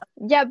Yeah. out.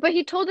 Yeah, but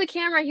he told the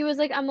camera, he was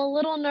like, I'm a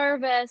little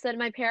nervous that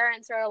my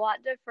parents are a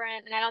lot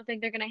different and I don't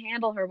think they're gonna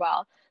handle her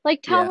well.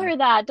 Like, tell Yeah. her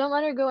that. Don't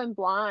let her go in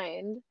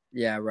blind.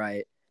 Yeah,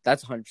 right.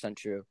 That's 100%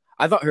 true.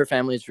 I thought her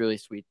family is really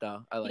sweet,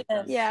 though. I like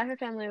Yes. them. Yeah, her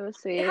family was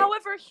sweet.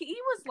 However, he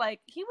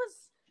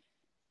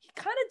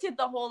kind of did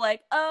the whole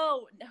like,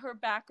 oh, her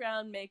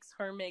background makes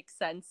her make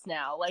sense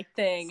now, like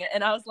thing,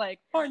 and I was like,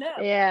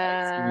 Barnett.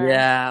 Yeah.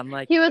 Yeah, I'm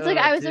like, He was like,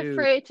 "Ugh, I was dude."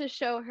 afraid to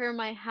show her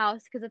my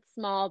house because it's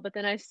small, but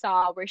then I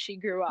saw where she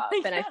grew up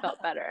and I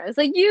felt better. I was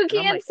like, you I'm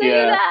can't like, say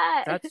yeah,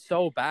 that. That's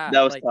so bad.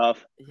 That was like,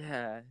 tough.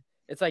 yeah.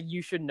 It's like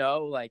you should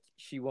know, like,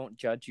 she won't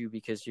judge you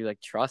because you, like,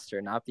 trust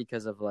her, not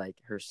because of, like,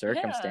 her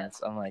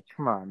circumstance. I'm like,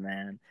 come on,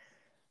 man.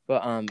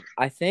 But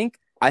I think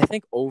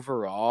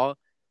overall,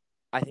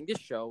 I think this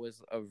show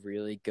was a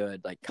really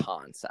good, like,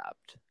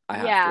 concept. I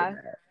have Yeah. to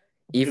admit.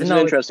 It Even was though an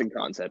it's- interesting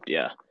concept,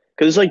 yeah.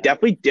 Because it's like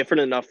definitely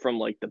different enough from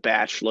like The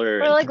Bachelor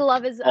Or and like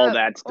Love is all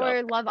that stuff.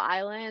 or Love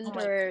Island, Oh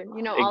my or God.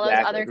 you know, all those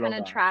Exactly. other kind of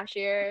Love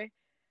trashier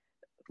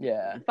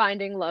yeah.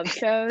 finding love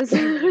shows.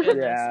 Goodness,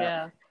 Yeah.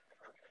 yeah.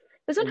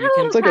 This one And had you a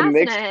can- little It's like a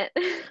mix- crass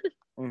in it.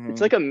 Mhm.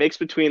 It's like a mix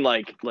between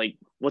like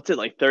what's it,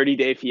 like 30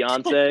 Day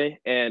Fiance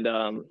and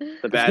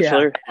The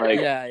Bachelor. Like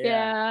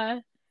yeah.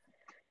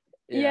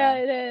 Yeah,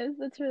 it is.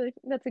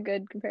 That's a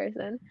good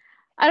comparison.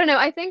 I don't know.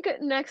 I think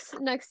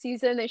next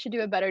season they should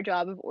do a better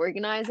job of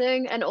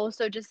organizing and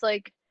also just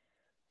like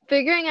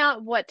figuring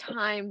out what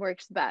time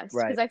works best.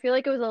 Right. Because I feel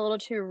like it was a little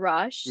too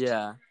rushed.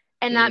 Yeah.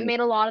 And that Mhm. made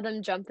a lot of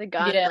them jump the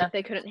gun. Yeah. Like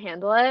they couldn't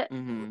handle it.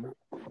 Mm-hmm.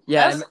 I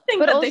Yeah, also think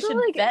but that they also, should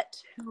like- vet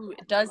who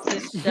does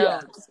this show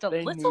Yeah, just a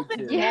they little need bit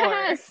to. more.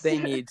 Yes. they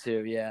need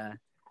to, yeah.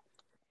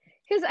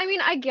 Because I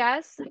mean, I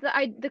guess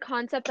the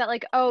concept that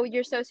like, oh,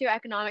 your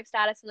socioeconomic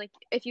status and like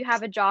if you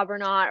have a job or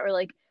not, or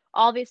like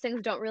all these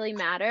things don't really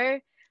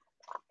matter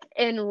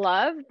in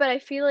love, but I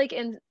feel like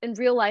in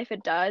real life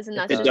it does, and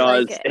that's It just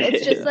does. like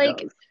it's just It like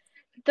does.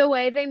 the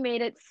way they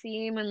made it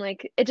seem, and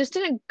like it just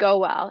didn't go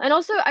well. And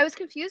also, I was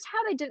confused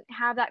how they didn't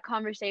have that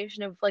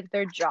conversation of like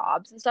their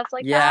jobs and stuff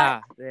like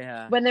that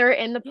Yeah. when they were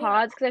in the Yeah.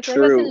 pods, because I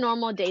feel like that's True. a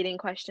normal dating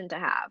question to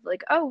have.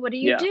 Like, oh, what do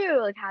you Yeah.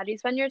 do? Like, how do you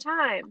spend your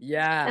time?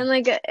 Yeah. And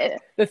like, the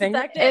The thing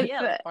fact if- that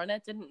yeah,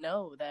 Barnett didn't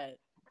know that.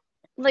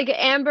 like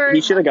Amber. He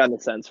should have gotten a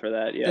sense for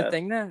that, yeah. the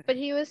thing that But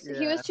he was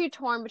Yeah. too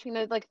torn between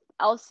the like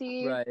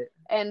Elsie right.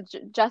 and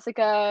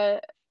Jessica.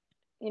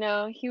 You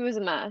know, he was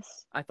a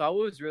mess. I thought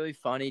what was really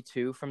funny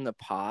too from the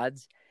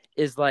pods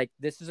is like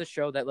this is a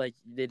show that like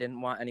they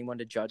didn't want anyone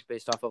to judge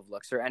based off of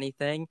looks or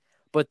anything,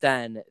 but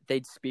then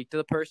they'd speak to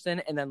the person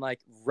and then like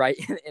right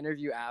in the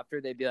interview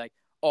after they'd be like,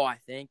 "Oh, I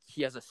think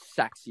he has a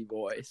sexy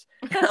voice."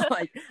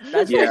 Like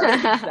that's Yeah.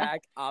 like the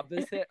exact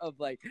opposite of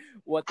like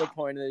what the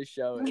point of this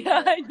show is.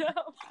 Yeah, I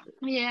know.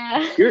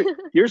 Yeah.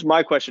 Here's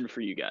my question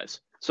for you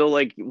guys. So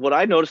like what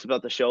I noticed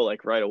about the show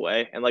like right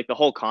away, and like the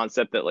whole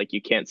concept that like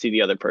you can't see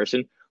the other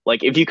person,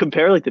 like if you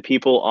compare like the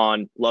people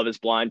on Love is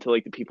Blind to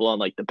like the people on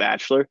like The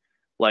Bachelor,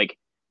 like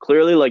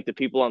clearly like the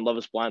people on Love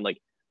is Blind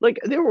like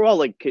they were all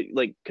like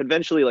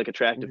conventionally like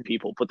attractive Mhm.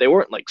 people, but they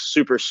weren't like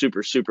super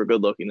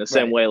good looking the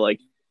same Right. way like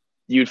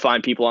you'd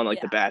find people on like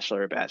Yeah. The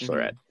Bachelor or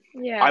Bachelorette.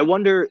 Yeah. I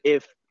wonder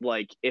if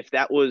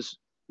that was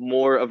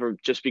more of a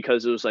just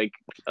because it was like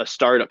a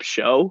startup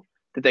show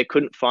that they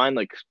couldn't find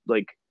like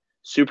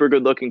super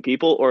good looking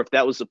people, or if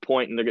that was the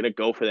point and they're gonna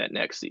go for that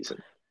next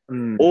season,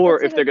 Mm. or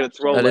That's a if they're good gonna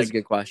throw question. That is like a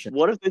good question.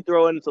 what if they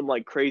throw in some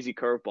like crazy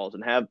curveballs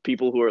and have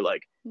people who are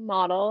like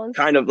Models.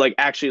 kind of like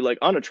actually like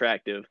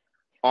unattractive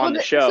on Well, the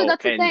so show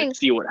that's the and thing.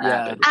 see what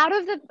Yeah. happens. Out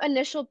of the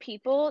initial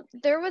people,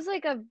 there was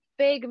like a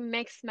big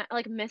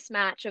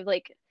mismatch of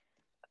like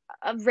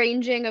a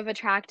ranging of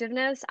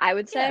attractiveness, I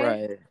would say.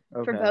 Right.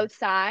 For Okay. both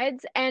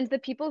sides, and the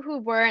people who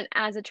weren't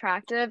as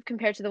attractive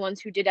compared to the ones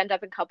who did end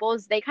up in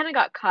couples, they kind of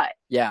got cut.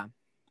 Yeah.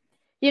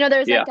 You know,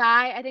 there's Yeah. that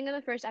guy, I think in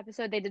the first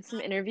episode they did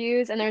some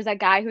interviews, and there's that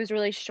guy who's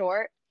really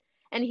short,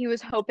 and he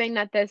was hoping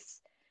that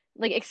this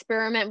like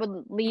experiment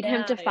would lead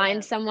him to Yeah, find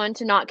yeah. someone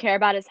to not care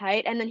about his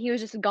height, and then he was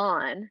just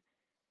gone.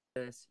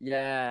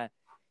 Yeah.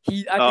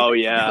 Oh, that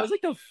yeah. was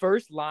like the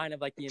first line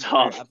of like the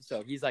entire Tough.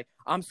 episode. He's like,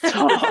 "I'm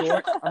super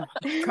short. I'm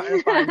trying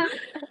to find."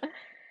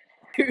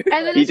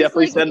 And then He it's just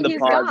definitely like, said in the he's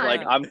pods gone.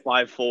 like I'm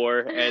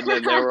 5'4", and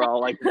then they were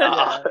all like,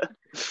 nah.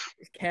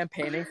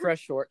 Campaigning for us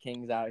short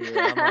kings out here.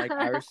 I'm like,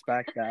 I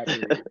respect that,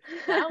 dude.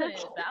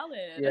 Valid.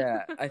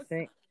 Yeah, I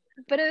think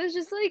But it was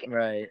just like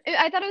right.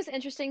 I thought it was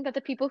interesting that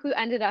the people who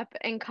ended up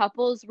in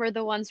couples were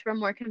the ones who were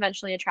more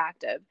conventionally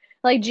attractive,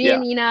 like Yeah.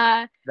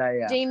 Giannina, That,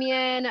 yeah.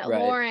 Damien, Right.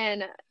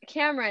 Lauren,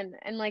 Cameron,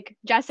 and like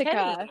Jessica,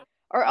 Kenny.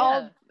 are Yeah.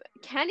 all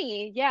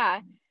Kenny,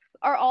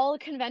 are all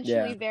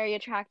conventionally Yeah. very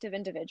attractive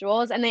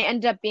individuals, and they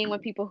ended up being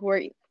with people who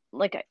are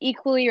like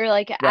equally or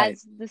like Right.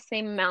 as the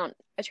same amount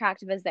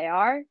attractive as they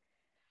are.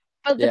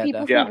 But the Yeah,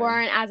 people definitely. who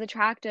weren't as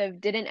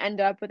attractive didn't end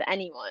up with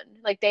anyone.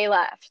 Like they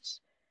left.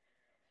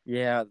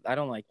 Yeah, I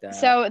don't like that.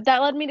 So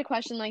that led me to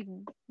question like,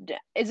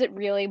 is it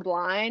really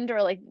blind,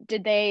 or like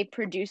did they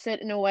produce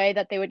it in a way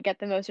that they would get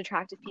the most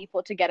attractive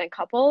people to get in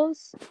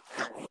couples?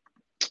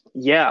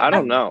 Yeah, I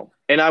don't know.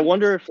 And I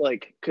wonder if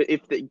like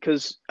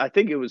because I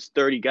think it was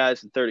 30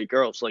 guys and 30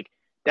 girls. Like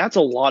that's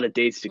a lot of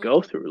dates to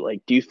go through.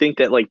 Like do you think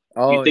that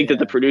Oh the yeah,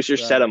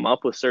 producers set right. them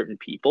up with certain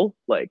people?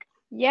 Like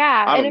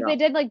Yeah, I and don't if they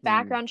know. did like Hmm.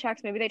 background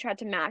checks, maybe they tried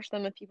to match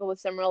them with people with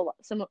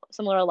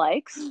similar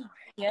likes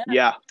Yeah.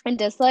 Yeah. and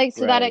dislikes,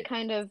 so that it Right.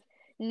 kind of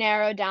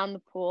narrowed down the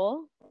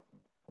pool.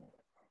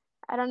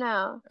 I don't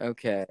know.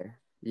 Okay.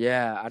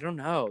 Yeah, I don't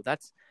know.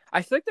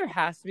 I feel like there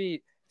has to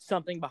be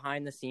something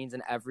behind the scenes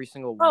in every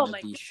single one Oh of my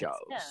these goodness, shows.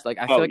 yeah. Like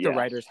I Oh, feel like the yeah.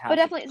 writers have But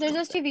to definitely, do there's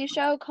this something. TV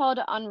show called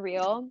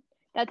Unreal.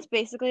 That's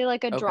basically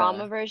like a Okay.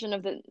 drama version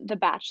of the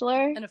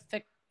Bachelor. And a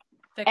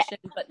fiction,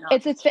 but not.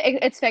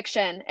 It's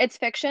fiction. It's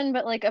fiction,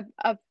 but like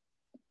a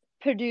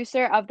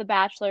producer of The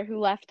Bachelor who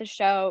left the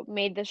show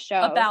made the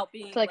show About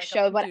being to like like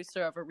show a what.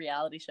 producer of a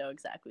reality show,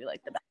 exactly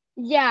like the.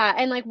 Yeah,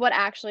 and like what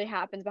actually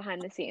happens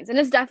behind the scenes. And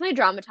it's definitely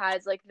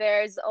dramatized. Like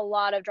there's a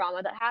lot of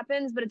drama that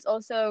happens, but it's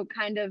also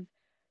kind of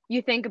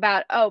you think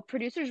about, oh,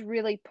 producers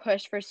really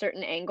push for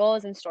certain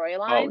angles and Oh,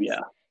 storylines yeah.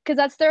 because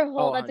that's their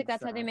whole Oh,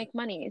 that's how they 100%. make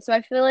money. So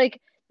I feel like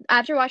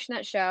after watching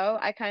that show,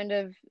 I kind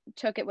of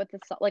took it with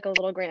like a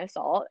little grain of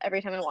salt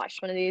every time I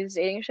watched one of these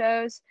dating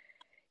shows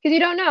because you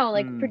don't know,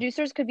 like Mm.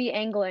 producers could be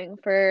angling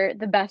for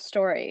the best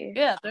story.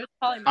 Yeah, there's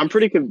probably I'm many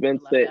pretty people who were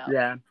convinced left that out.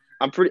 Yeah.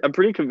 I'm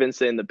pretty convinced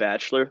that in The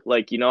Bachelor,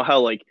 like you know how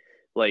like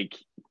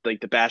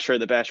the Bachelor or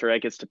the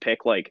Bachelorette gets to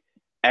pick like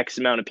X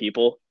amount of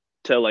people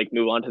to like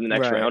move on to the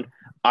next Right. round.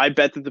 I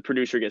bet that the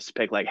producer gets to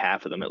pick like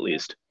half of them at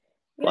least.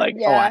 Yeah. Like Oh,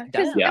 Yeah,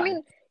 because definitely. I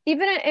mean,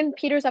 even in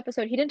Peter's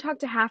episode, he didn't talk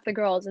to half the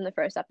girls in the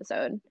first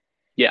episode.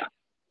 yeah.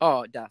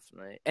 Oh,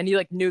 definitely. And he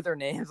like knew their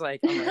names. Like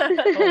I'm like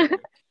totally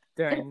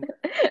during.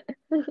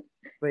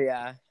 But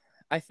yeah,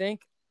 I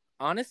think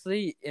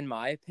honestly, in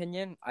my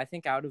opinion, I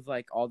think out of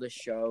like all the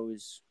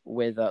shows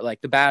with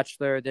like The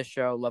Bachelor, this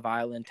show, Love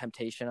Island,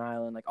 Temptation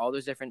Island, like all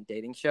those different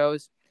dating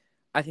shows,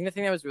 I think the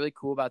thing that was really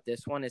cool about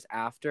this one is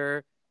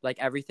after like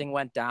everything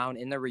went down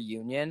in the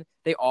reunion,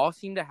 they all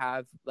seem to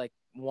have like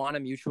a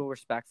mutual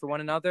respect for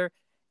one another,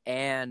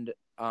 and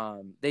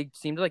they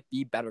seem to like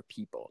be better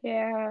people.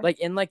 Yeah. Like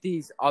in like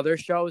these other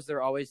shows,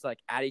 they're always like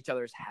at each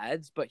other's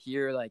heads, but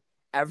here like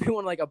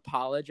everyone like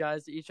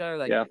apologized to each other.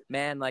 Like, Yeah.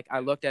 man, like I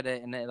looked at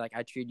it and then like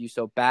I treated you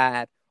so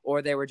bad,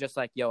 or they were just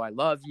like, yo, I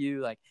love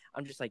you. Like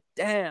I'm just like,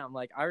 damn,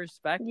 like I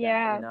respect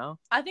Yeah. that, you know?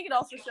 I think it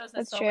also shows that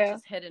That's so true. much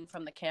is hidden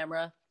from the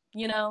camera,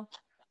 you know?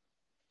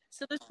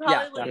 So there's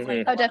Yeah, probably definitely.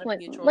 like Oh, a lot definitely. of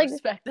mutual Like-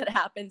 respect that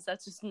happens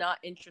that's just not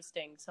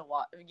interesting to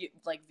watch,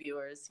 like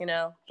viewers, you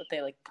know? That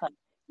they like cut.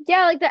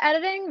 Yeah, like the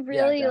editing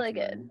really like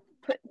definitely.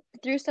 put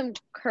through some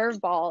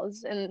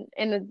curveballs in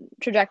the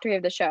trajectory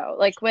of the show.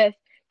 Like with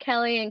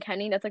Kelly and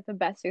Kenny, that's like the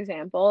best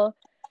example.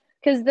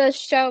 Because the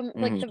show,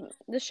 like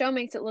the show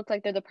makes it look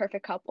like they're the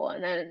perfect couple,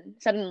 and then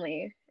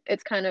suddenly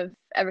it's kind of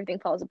everything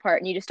falls apart,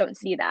 and you just don't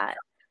see that.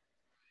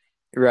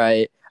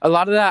 Right. A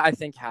lot of that I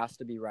think has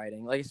to be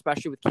writing, like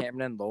especially with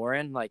Cameron and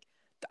Lauren. Like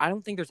I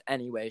don't think there's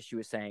any way she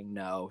was saying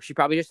no. She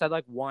probably just said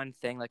like one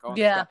thing, like, oh, I'm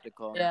Yeah,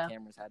 skeptical, and yeah. the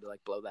cameras had to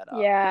like blow that up.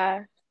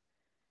 Yeah,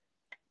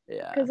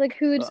 Yeah. because like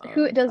who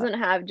doesn't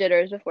have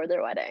jitters before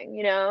their wedding,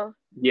 you know?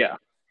 Yeah.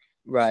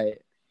 Right.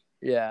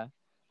 Yeah.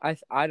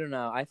 I don't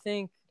know. I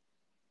think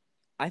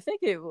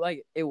it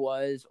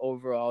was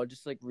overall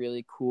just like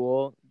really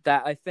cool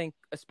that I think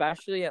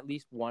especially at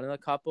least one of the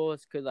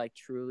couples could like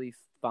truly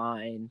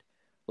find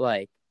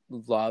like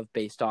love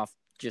based off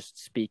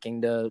just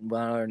speaking to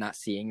one another, not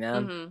seeing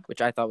them, Mhm.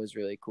 which I thought was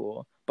really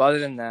cool. But other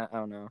than that, I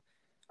don't know.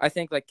 I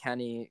think like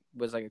Kenny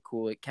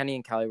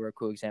and Kelly were a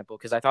cool example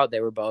because I thought they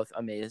were both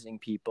amazing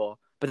people.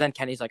 But then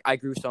Kenny's like, I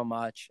grew so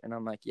much, and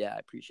I'm like, yeah, I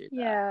appreciate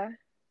that.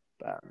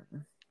 Yeah.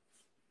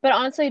 But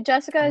honestly,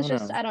 Jessica is I don't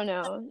just, know. I don't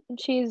know.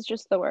 She's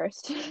just the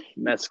worst.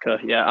 Metzka.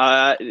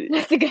 Yeah.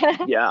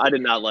 Jessica. Yeah, I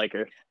did not like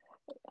her.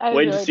 I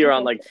Waiting really to see her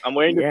on dislike- like I'm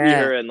waiting to see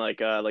Yeah. her in like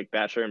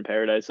Bachelor in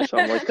Paradise or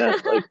something like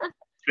that. Like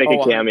make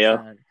Oh, a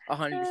cameo.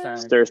 100%.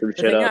 Stir some The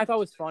shit thing that up. I thought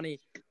was funny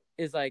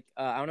is like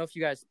I don't know if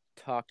you guys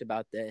talked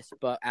about this,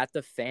 but at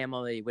the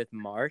family with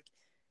Mark,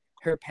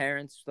 her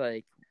parents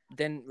like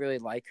didn't really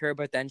like her,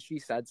 but then she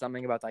said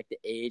something about like the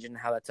age and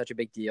how that's such a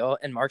big deal,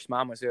 and Mark's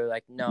mom was really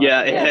like, no,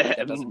 Yeah,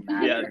 that doesn't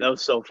matter. yeah, that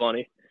was so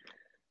funny.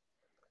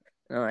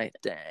 I'm like,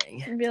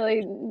 dang.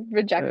 really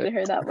rejected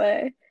her that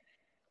way.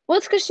 Well,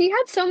 it's because she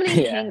had so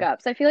many Yeah.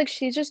 hang-ups. I feel like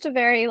she's just a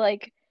very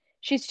like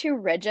she's too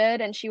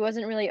rigid, and she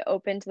wasn't really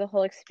open to the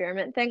whole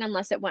experiment thing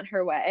unless it went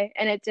her way,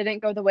 and it didn't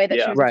go the way that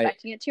Yeah. she was Right.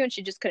 expecting it to, and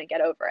she just couldn't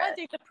get over I it.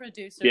 think the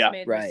producers Yeah.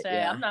 made her Right, stay.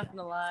 yeah. I'm not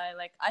gonna lie.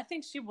 Like I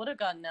think she would have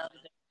gotten out of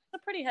it. She's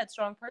a pretty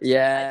headstrong person.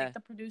 Yeah. I think the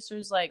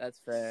producers like That's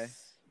fair.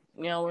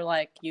 you know, we're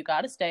like, you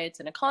gotta stay. It's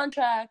in a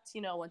contract.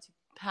 You know, once you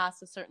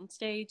pass a certain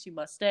stage, you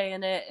must stay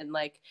in it. And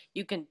like,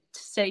 you can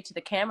say to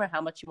the camera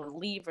how much you want to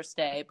leave or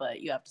stay, but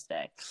you have to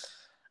stay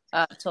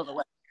till the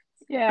wedding.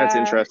 Yeah. That's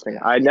interesting.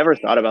 I never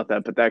thought about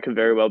that, but that could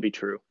very well be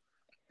true.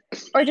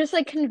 Or just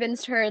like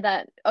convinced her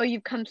that, oh,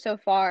 you've come so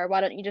far, why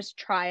don't you just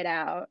try it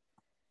out?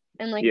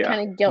 And like Yeah.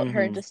 kind of guilt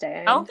her Mhm. into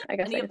staying. I don't think I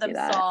guess any I of could see them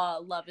that. saw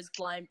Love is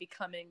Blind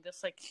becoming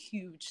this like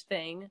huge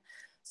thing.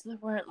 So they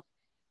weren't.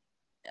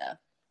 Yeah.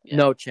 Yeah.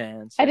 No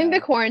chance. I think yeah.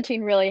 the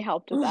quarantine really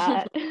helped with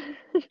that.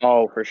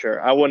 Oh, for sure.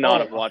 I would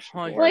not Oh, have watched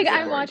 100%. Like, the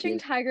I'm watching quarantine.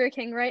 Tiger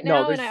King right No,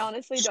 now, and I there's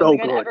honestly don't so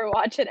think I'd good. ever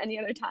watch it any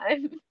other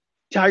time.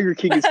 Tiger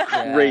King is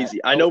Yeah. crazy.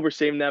 I know Nope. we're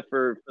saving that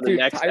for the Dude,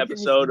 next Tiger King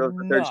is episode of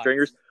the Third nuts.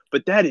 Stringers,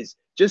 but that is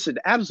just an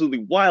absolutely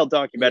wild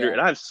documentary, Yeah.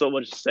 and I have so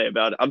much to say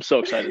about it. I'm so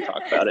excited to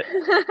talk about it.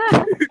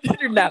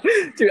 Dude, now,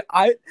 dude,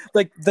 I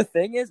like the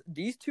thing is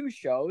these two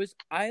shows.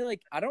 I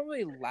don't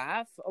really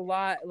laugh a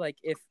lot. Like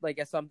if like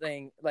at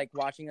something like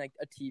watching like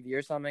a TV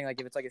or something.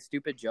 Like if it's like a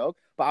stupid joke.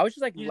 But I was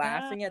just like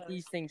laughing at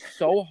these things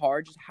so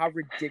hard, just how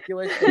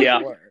ridiculous they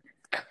Yeah. were.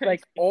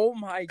 Like oh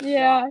my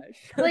Yeah.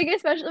 gosh. Like,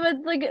 especially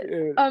with like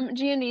Dude.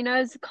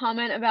 Giannina's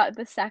comment about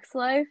the sex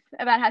life,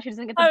 about how she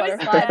doesn't get the I was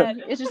butterflies.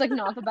 dead. It's just like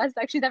not the best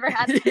sex she's ever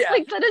had. Yeah.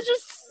 Like, that is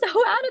just so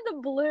out of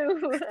the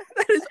blue.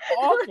 That is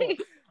awful.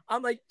 Like,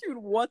 I'm like, dude,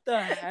 what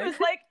the heck? It was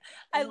like,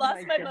 I Oh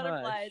lost my my gosh.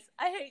 butterflies.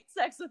 I hate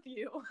sex with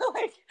you.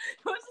 Like,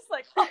 it was just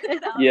like, all the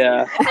down.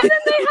 Yeah. and then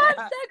they had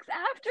Yeah. sex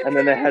after. And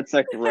then they had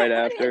sex right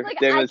And he's after. like,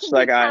 Damon I was can just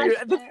like, be I.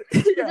 passionate.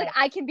 He's Yeah. like,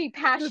 I can be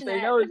passionate.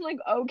 is- I'm like,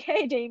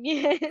 okay,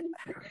 Damien.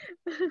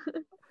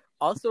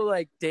 Also,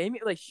 like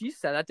Damien, like she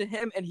said that to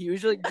him, and he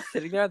was like just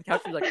sitting there on the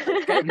couch. He was like,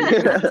 okay. I'm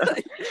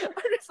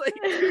just like,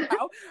 dude,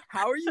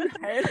 how are you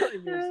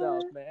handling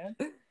yourself, man?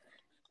 It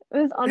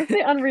was honestly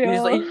unreal.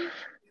 He's like,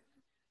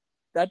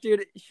 that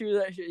dude,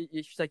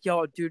 she's like,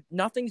 yo, dude,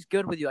 nothing's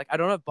good with you. Like, I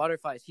don't have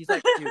butterflies. He's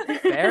like,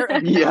 dude, fair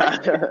enough. Yeah.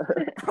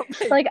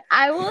 I'm like,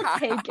 I will Wow.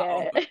 take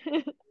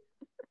it.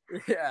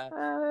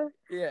 yeah,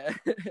 yeah.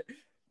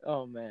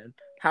 Oh man,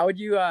 how would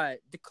you to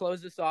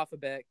close this off a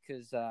bit?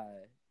 Because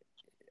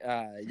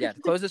to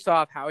close this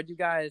off, how would you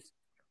guys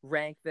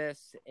rank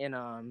this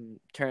in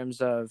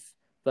terms of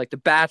like The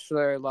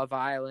Bachelor, Love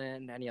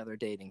Island, any other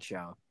dating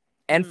show,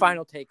 and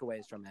final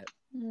takeaways from it?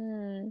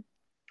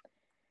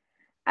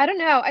 I don't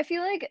know. I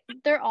feel like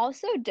they're all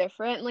so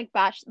different. Like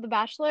The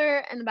Bachelor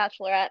and The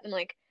Bachelorette and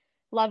like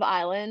Love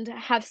Island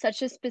have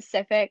such a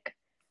specific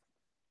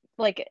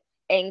like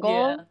angle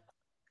Yeah.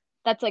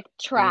 that's like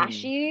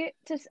trashy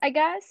to I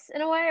guess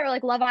in a way, or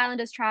like Love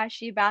Island is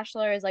trashy,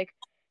 Bachelor is like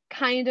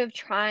kind of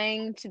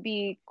trying to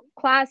be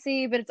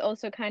classy, but it's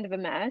also kind of a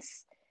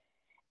mess.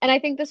 And I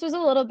think this was a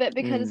little bit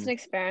because it's an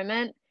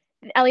experiment.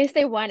 At least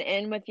they went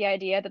in with the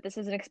idea that this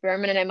is an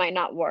experiment and it might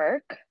not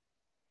work.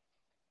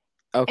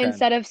 Okay.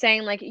 Instead of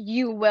saying like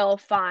you will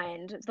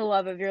find the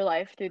love of your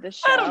life through the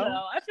show. I don't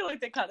know. I feel like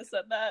they kind of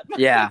said that.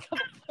 Yeah.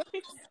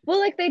 Well,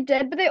 like they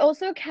did, but they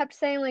also kept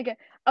saying like,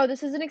 "Oh,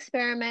 this is an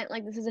experiment.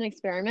 Like this is an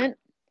experiment."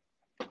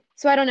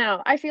 So I don't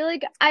know. I feel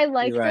like I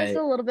like You're this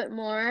right. a little bit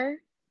more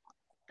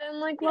than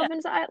like Yeah.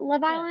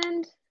 Love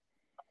Island,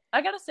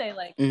 I gotta say,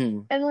 like,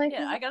 Mhm. and like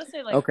yeah, I gotta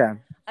say, like, Okay.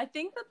 I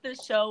think that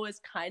this show is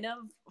kind of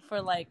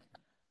for like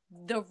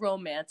the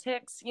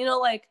romantics, you know,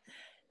 like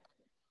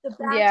the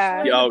Bachelor, Yeah.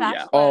 and the Oh, yeah.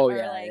 Bachelorette Oh, are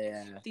yeah, like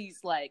yeah.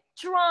 these like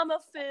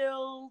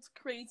drama-filled,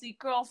 crazy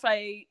girl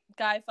fight,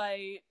 guy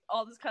fight,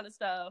 all this kind of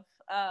stuff.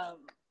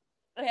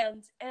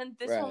 And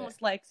this one Right.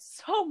 was like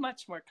so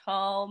much more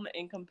calm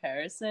in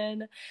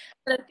comparison.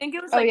 And I think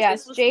it was oh like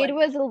yes, this was Jade like,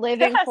 was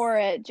living Yes. for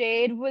it.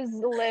 Jade was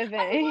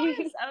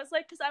living. I was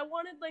like, because I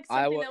wanted like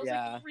something that was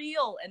like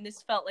real, and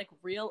this felt like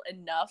real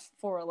enough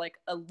for like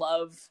a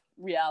love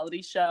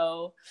reality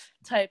show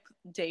type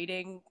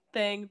dating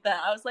thing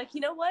that I was like, you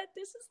know what,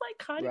 this is like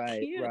kind of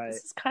Right, cute. right.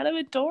 This is kind of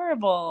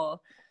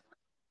adorable.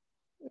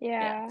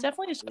 Yeah.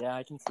 Definitely. Yeah,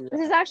 I can see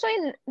This that.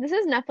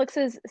 is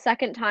Netflix's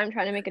second time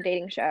trying to make a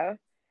dating show.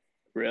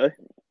 Really?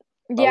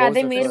 Yeah, what was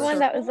they the made first? one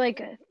that was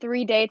like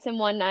 3 dates in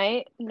one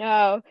night.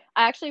 No,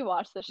 I actually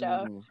watched the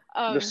show. Mhm.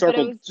 The But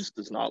circle it was just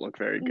does not look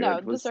very good. no,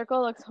 The Was-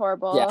 Circle looks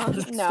horrible. Yeah,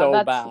 it's No, so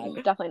that's bad.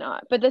 definitely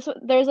not. But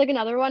there's like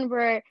another one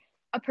where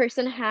a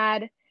person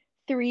had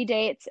 3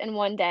 dates in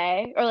one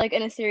day, or like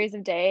in a series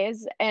of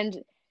days,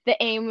 and the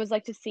aim was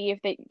like to see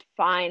if they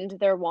find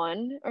their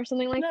one or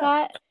something like No.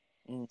 that.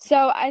 Mm.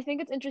 So I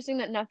think it's interesting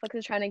that Netflix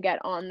is trying to get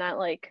on that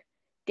like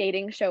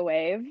dating show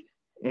wave.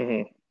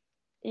 Mhm.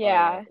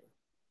 Yeah.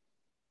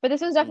 But this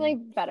one's definitely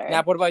better.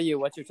 Nap, what about you?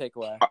 What's your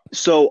takeaway?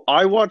 So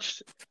I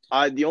watched.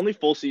 The only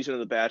full season of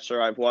The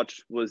Bachelor I've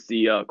watched was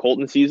the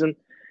Colton season,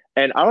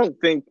 and I don't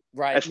think,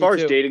 Right. as far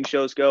as dating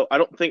shows go, I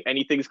don't think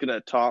anything's gonna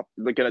top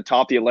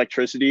the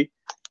electricity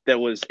that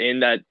was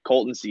in that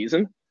Colton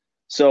season.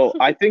 So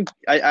I think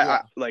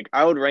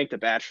I would rank The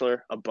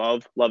Bachelor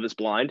above Love Is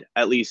Blind,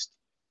 at least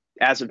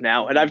as of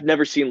now. And I've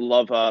never seen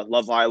Love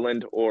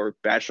Island or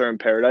Bachelor in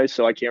Paradise,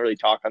 so I can't really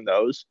talk on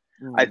those.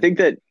 I think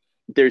that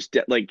there's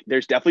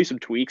definitely some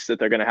tweaks that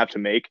they're gonna have to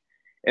make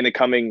in the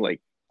coming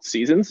like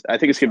seasons. I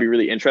think it's gonna be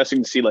really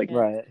interesting to see like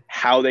right.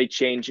 how they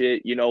change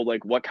it, you know,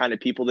 like what kind of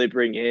people they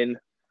bring in.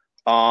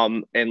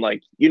 And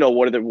like, you know,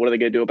 what are they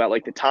gonna do about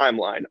like the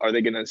timeline? Are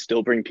they gonna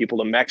still bring people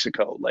to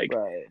Mexico? Like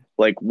Right.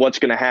 like what's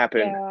gonna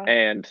happen? Yeah.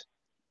 And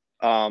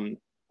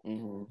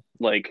Mhm.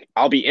 like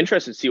I'll be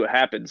interested to see what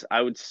happens.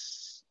 I would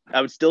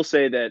still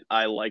say that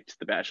I liked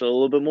The Bachelor a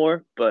little bit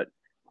more, but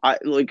I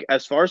like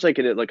as far as like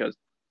it like a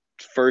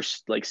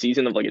first like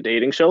season of like a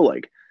dating show,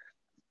 like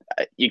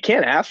you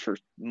can't ask for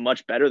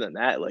much better than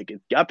that. Like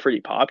it got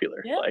pretty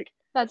popular. Yeah. Like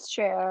That's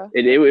true.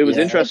 It was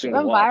Yeah. interesting It to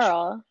went watch.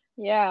 viral.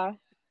 Yeah.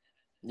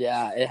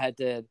 Yeah, it had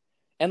to,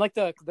 and like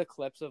the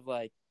clips of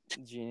like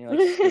Jeannie like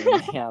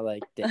screaming, yeah,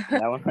 like that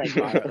one like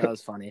viral. That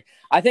was funny.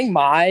 I think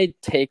my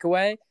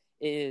takeaway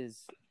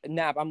is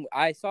Nap.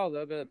 I saw a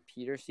little bit of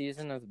Peter's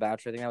season of The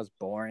Bachelor. I think that was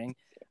boring.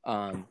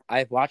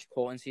 I watched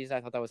Colton's season. I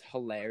thought that was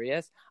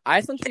hilarious. I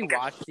essentially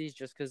watched these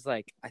just because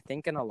like I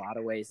think in a lot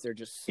of ways they're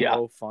just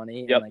so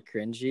funny and like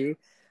cringy.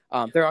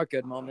 There are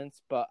good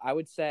moments, but I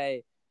would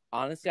say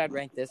honestly I'd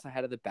rank this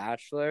ahead of The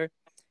Bachelor.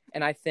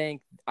 And I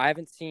think I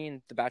haven't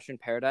seen The Bachelor in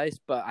Paradise,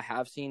 but I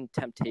have seen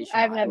Temptation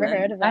I've never Island.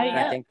 heard of that. And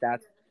I think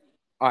that's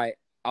all right.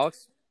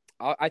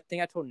 I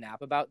think I told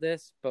Nap about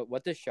this, but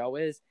what the show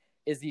is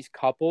these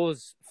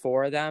couples,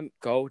 4 of them,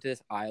 go to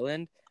this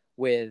island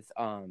with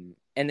and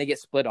they get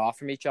split off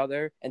from each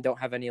other and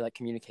don't have any like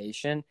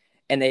communication,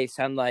 and they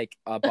send like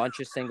a bunch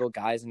of single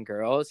guys and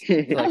girls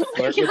to like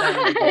flirt with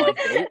them and go on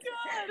dates.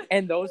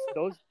 And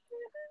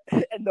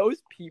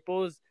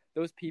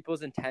those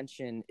people's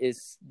intention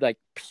is like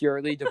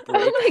purely to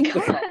break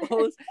the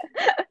couples,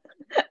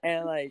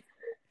 and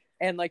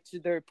like to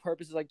their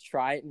purpose is like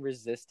try and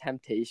resist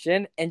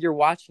temptation. And you're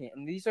watching it,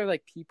 and these are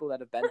like people that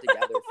have been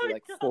together for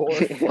like 4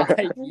 or 5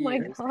 years. Oh my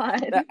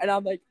god! And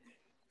I'm like,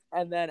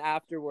 and then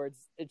afterwards,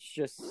 it's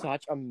just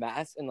such a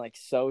mess and like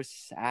so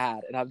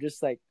sad. And I'm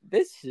just like,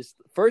 this is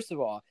first of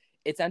all,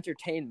 it's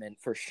entertainment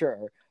for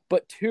sure.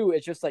 But 2,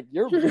 it's just like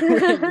you're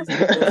ruining these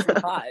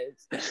people's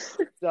lives.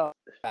 So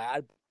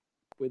bad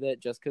with it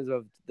just because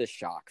of the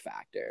shock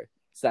factor.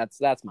 So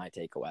that's my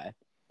takeaway.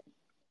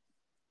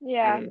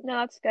 Yeah, no,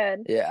 that's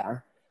good. Yeah.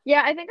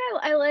 Yeah, I think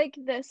I like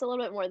this a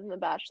little bit more than The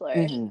Bachelor.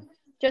 Mm-hmm.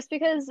 Just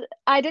because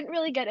I didn't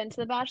really get into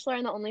The Bachelor,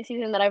 and the only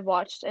season that I've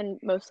watched and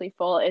mostly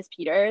full is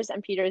Peter's,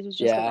 and Peter's was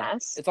just a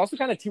mess. It's also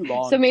kind of too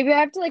long. So maybe I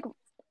have to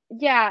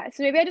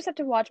so maybe I just have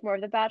to watch more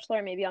of The Bachelor,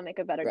 and maybe I'll make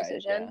a better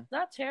decision. Yeah.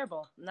 Not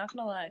terrible. I'm not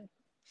gonna lie.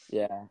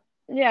 Yeah.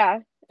 Yeah.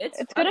 It's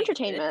funny. good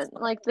entertainment.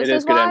 Like this It is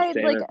is good why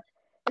entertainment.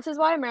 this is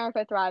why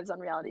America thrives on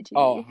reality TV.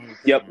 Oh, 100%.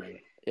 Yep.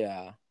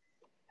 Yeah.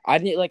 I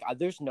need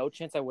there's no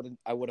chance I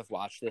would have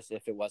watched this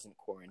if it wasn't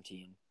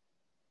quarantine.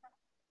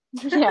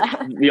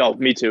 Yeah. Yo,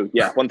 me too.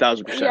 Yeah,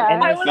 1000%. Yeah.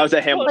 If I was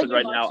at Hamilton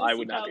totally right now, watched I this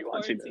would not be without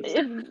watching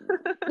quarantine.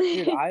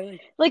 this. Dude,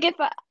 Like if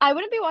I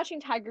wouldn't be watching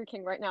Tiger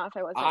King right now if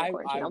I wasn't in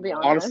quarantine. I'll be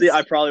honest. Honestly,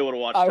 I probably would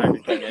have watched Tiger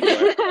King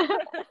anyway.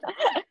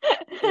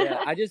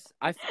 Yeah,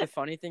 the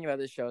funny thing about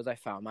this show is I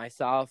found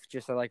myself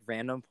just at like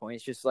random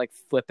points just like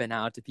flipping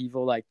out to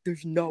people like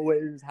there's no way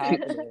this is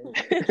happening.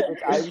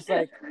 Like, I was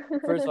like,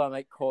 first of all, I'm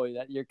like, Corey,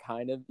 that you're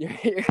kind of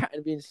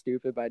being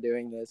stupid by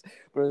doing this,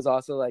 but it was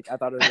also like I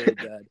thought it was really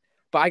good.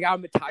 But I got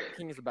Tiger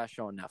King is the best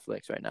show on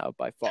Netflix right now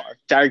by far.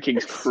 Tiger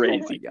King's Oh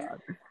crazy. my god,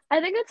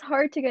 I think it's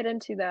hard to get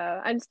into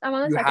though. I'm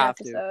on the you second have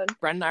episode. to.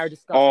 Brendan and I are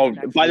discussing. Oh, it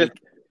next by week.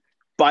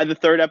 the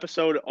 3rd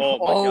episode, oh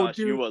my gosh,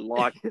 dude, you were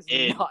locked it's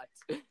in. nuts.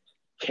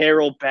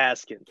 Carol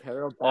Baskin.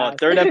 Carol Oh, Baskin.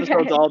 3rd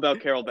episode's Okay. all about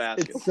Carol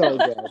Baskin. It's so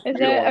good. Is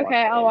You it? wanna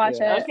Okay, I'll watch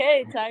Yeah. it.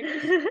 Okay, Tiger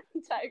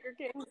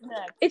King's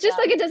next. It's just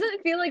like it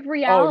doesn't feel like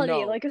reality.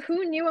 no. Like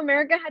who knew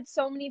America had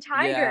so many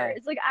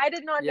tigers? Like I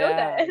did not know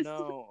this.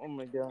 No, oh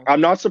my god.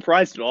 I'm not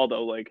surprised at all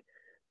though. Like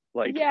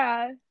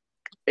Yeah.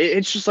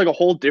 it's just like a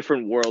whole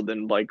different world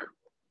than like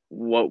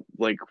what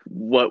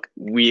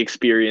we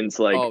experience.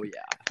 Like Oh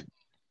yeah.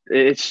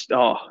 it's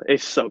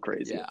so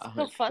crazy. Yeah.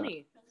 So 100%.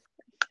 funny.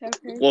 So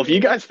crazy. Well, if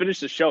you guys finish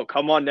the show,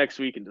 come on next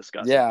week and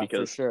discuss it Yeah, for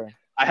because sure.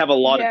 I have a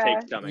lot Yeah. of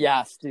takes coming.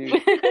 Yes, dude.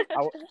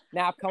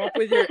 Now come up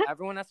with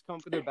everyone has to come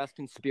up with their best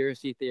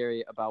conspiracy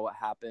theory about what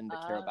happened to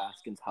Carol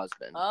Baskin's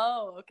husband.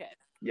 Oh, okay.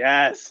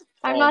 Yes.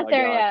 I'm Oh not my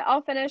there God. yet.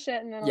 I'll finish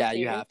it and then Yeah, I'll see.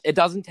 you have. It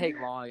doesn't take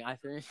long. I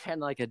finished in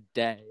like a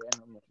day.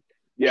 And I'm like,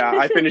 Yeah,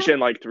 I finished in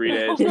like 3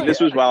 days. Oh my This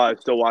was God. while I was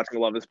still watching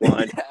Love Is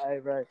Blind. yeah,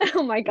 right.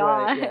 Oh my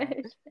god.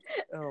 Right,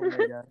 Oh my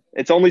god.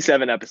 It's only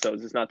 7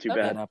 episodes. It's not too Okay.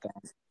 Yeah, bad. not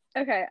bad.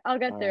 Okay, I'll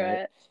get through Alright.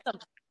 it.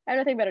 I have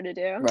nothing better to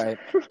do. Right.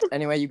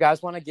 Anyway, you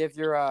guys want to give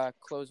your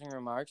closing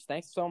remarks?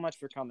 Thanks so much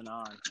for coming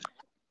on.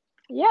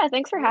 Yeah,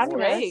 thanks for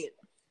having us. Great.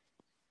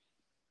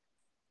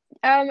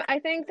 I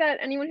think that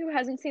anyone who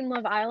hasn't seen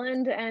Love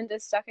Island and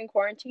is stuck in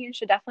quarantine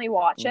should definitely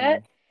watch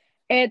it.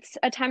 It's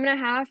a time and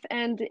a half,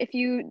 and if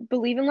you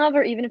believe in love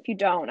or even if you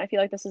don't, I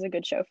feel like this is a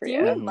good show for Do you.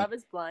 you Mhm. Love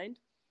Is Blind?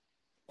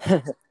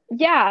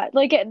 Yeah,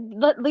 like it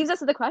leads us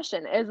to the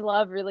question: is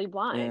love really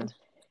blind?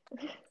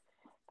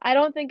 I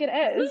don't think it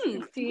is.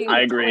 Seeing,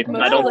 I agree. like,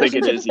 most I don't think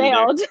it relationships is either.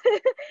 failed.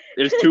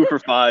 There's 2 for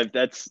 5.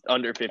 That's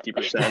under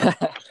 50%.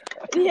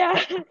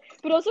 Yeah,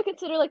 but also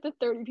consider like the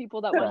 30 people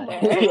that went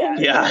there.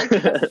 Yeah.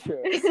 That's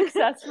true.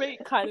 Success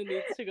rate kind of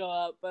needs to go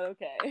up, but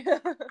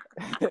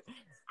okay.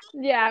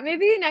 Yeah,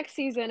 maybe next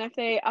season if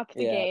they up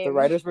the Yeah, game. the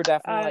writers were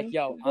definitely like,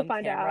 "Yo, we'll on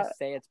find camera, out.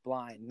 say it's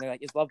blind." And they're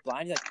like, "Is love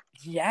blind?" He's like,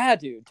 "Yeah,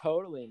 dude,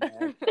 totally,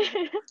 man."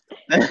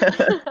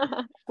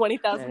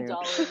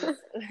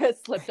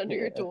 $20,000 slipped under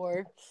your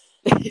door.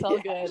 It's all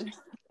good.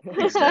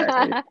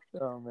 Exactly.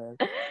 Oh man.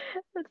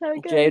 That's how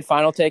it goes. Jade,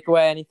 final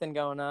takeaway. Anything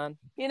going on?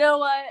 You know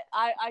what?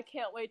 I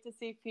can't wait to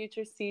see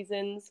future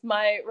seasons.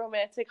 My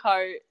romantic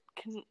heart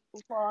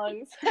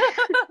longs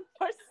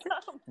for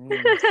some.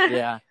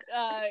 Yeah.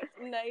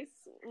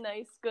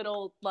 Nice, good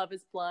old Love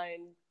Is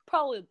Blind.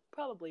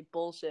 Probably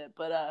bullshit,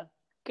 but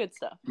good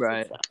stuff. Right.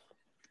 Good stuff.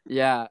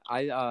 Yeah, I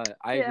agree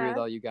Yeah. with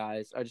all you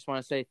guys. I just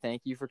want to say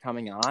thank you for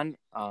coming on.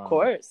 Of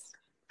course.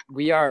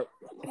 We are,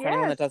 if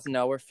anyone that Yes. doesn't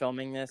know, we're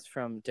filming this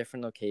from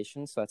different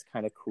locations, so that's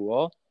kind of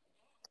cool.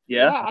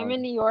 Yeah, Yeah. I'm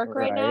in New York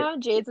right Right. now.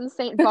 Jade's in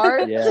St.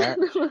 Bart. Yeah.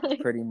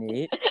 Like, Pretty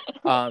neat.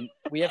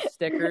 We have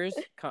stickers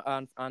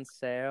on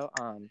sale.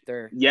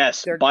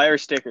 Yes. They're- Buy our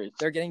stickers.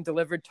 They're getting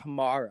delivered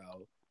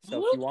tomorrow.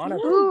 So if you want to,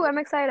 ooh, I'm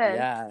excited.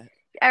 yeah,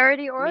 I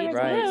already ordered.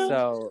 right. too.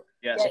 So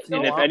Yes. Yeah,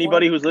 And you if want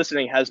anybody one, who's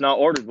listening has not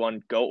ordered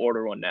one, go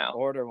order one now.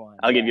 order one.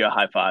 I'll give you a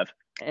high five.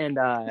 And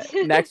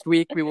next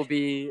week we will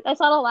be.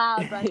 That's not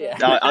allowed, Brendan. Yeah.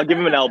 No, I'll give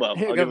him an elbow. I'll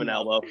Give give him him an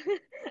elbow.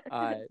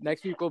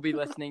 Next week we'll be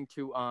listening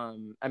to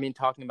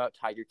talking about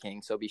Tiger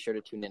King. So be sure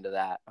to tune into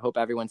that. I hope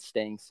everyone's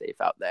staying safe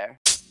out there.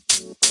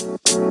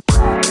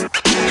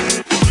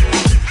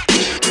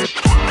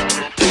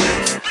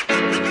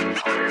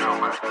 You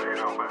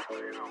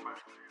know, man.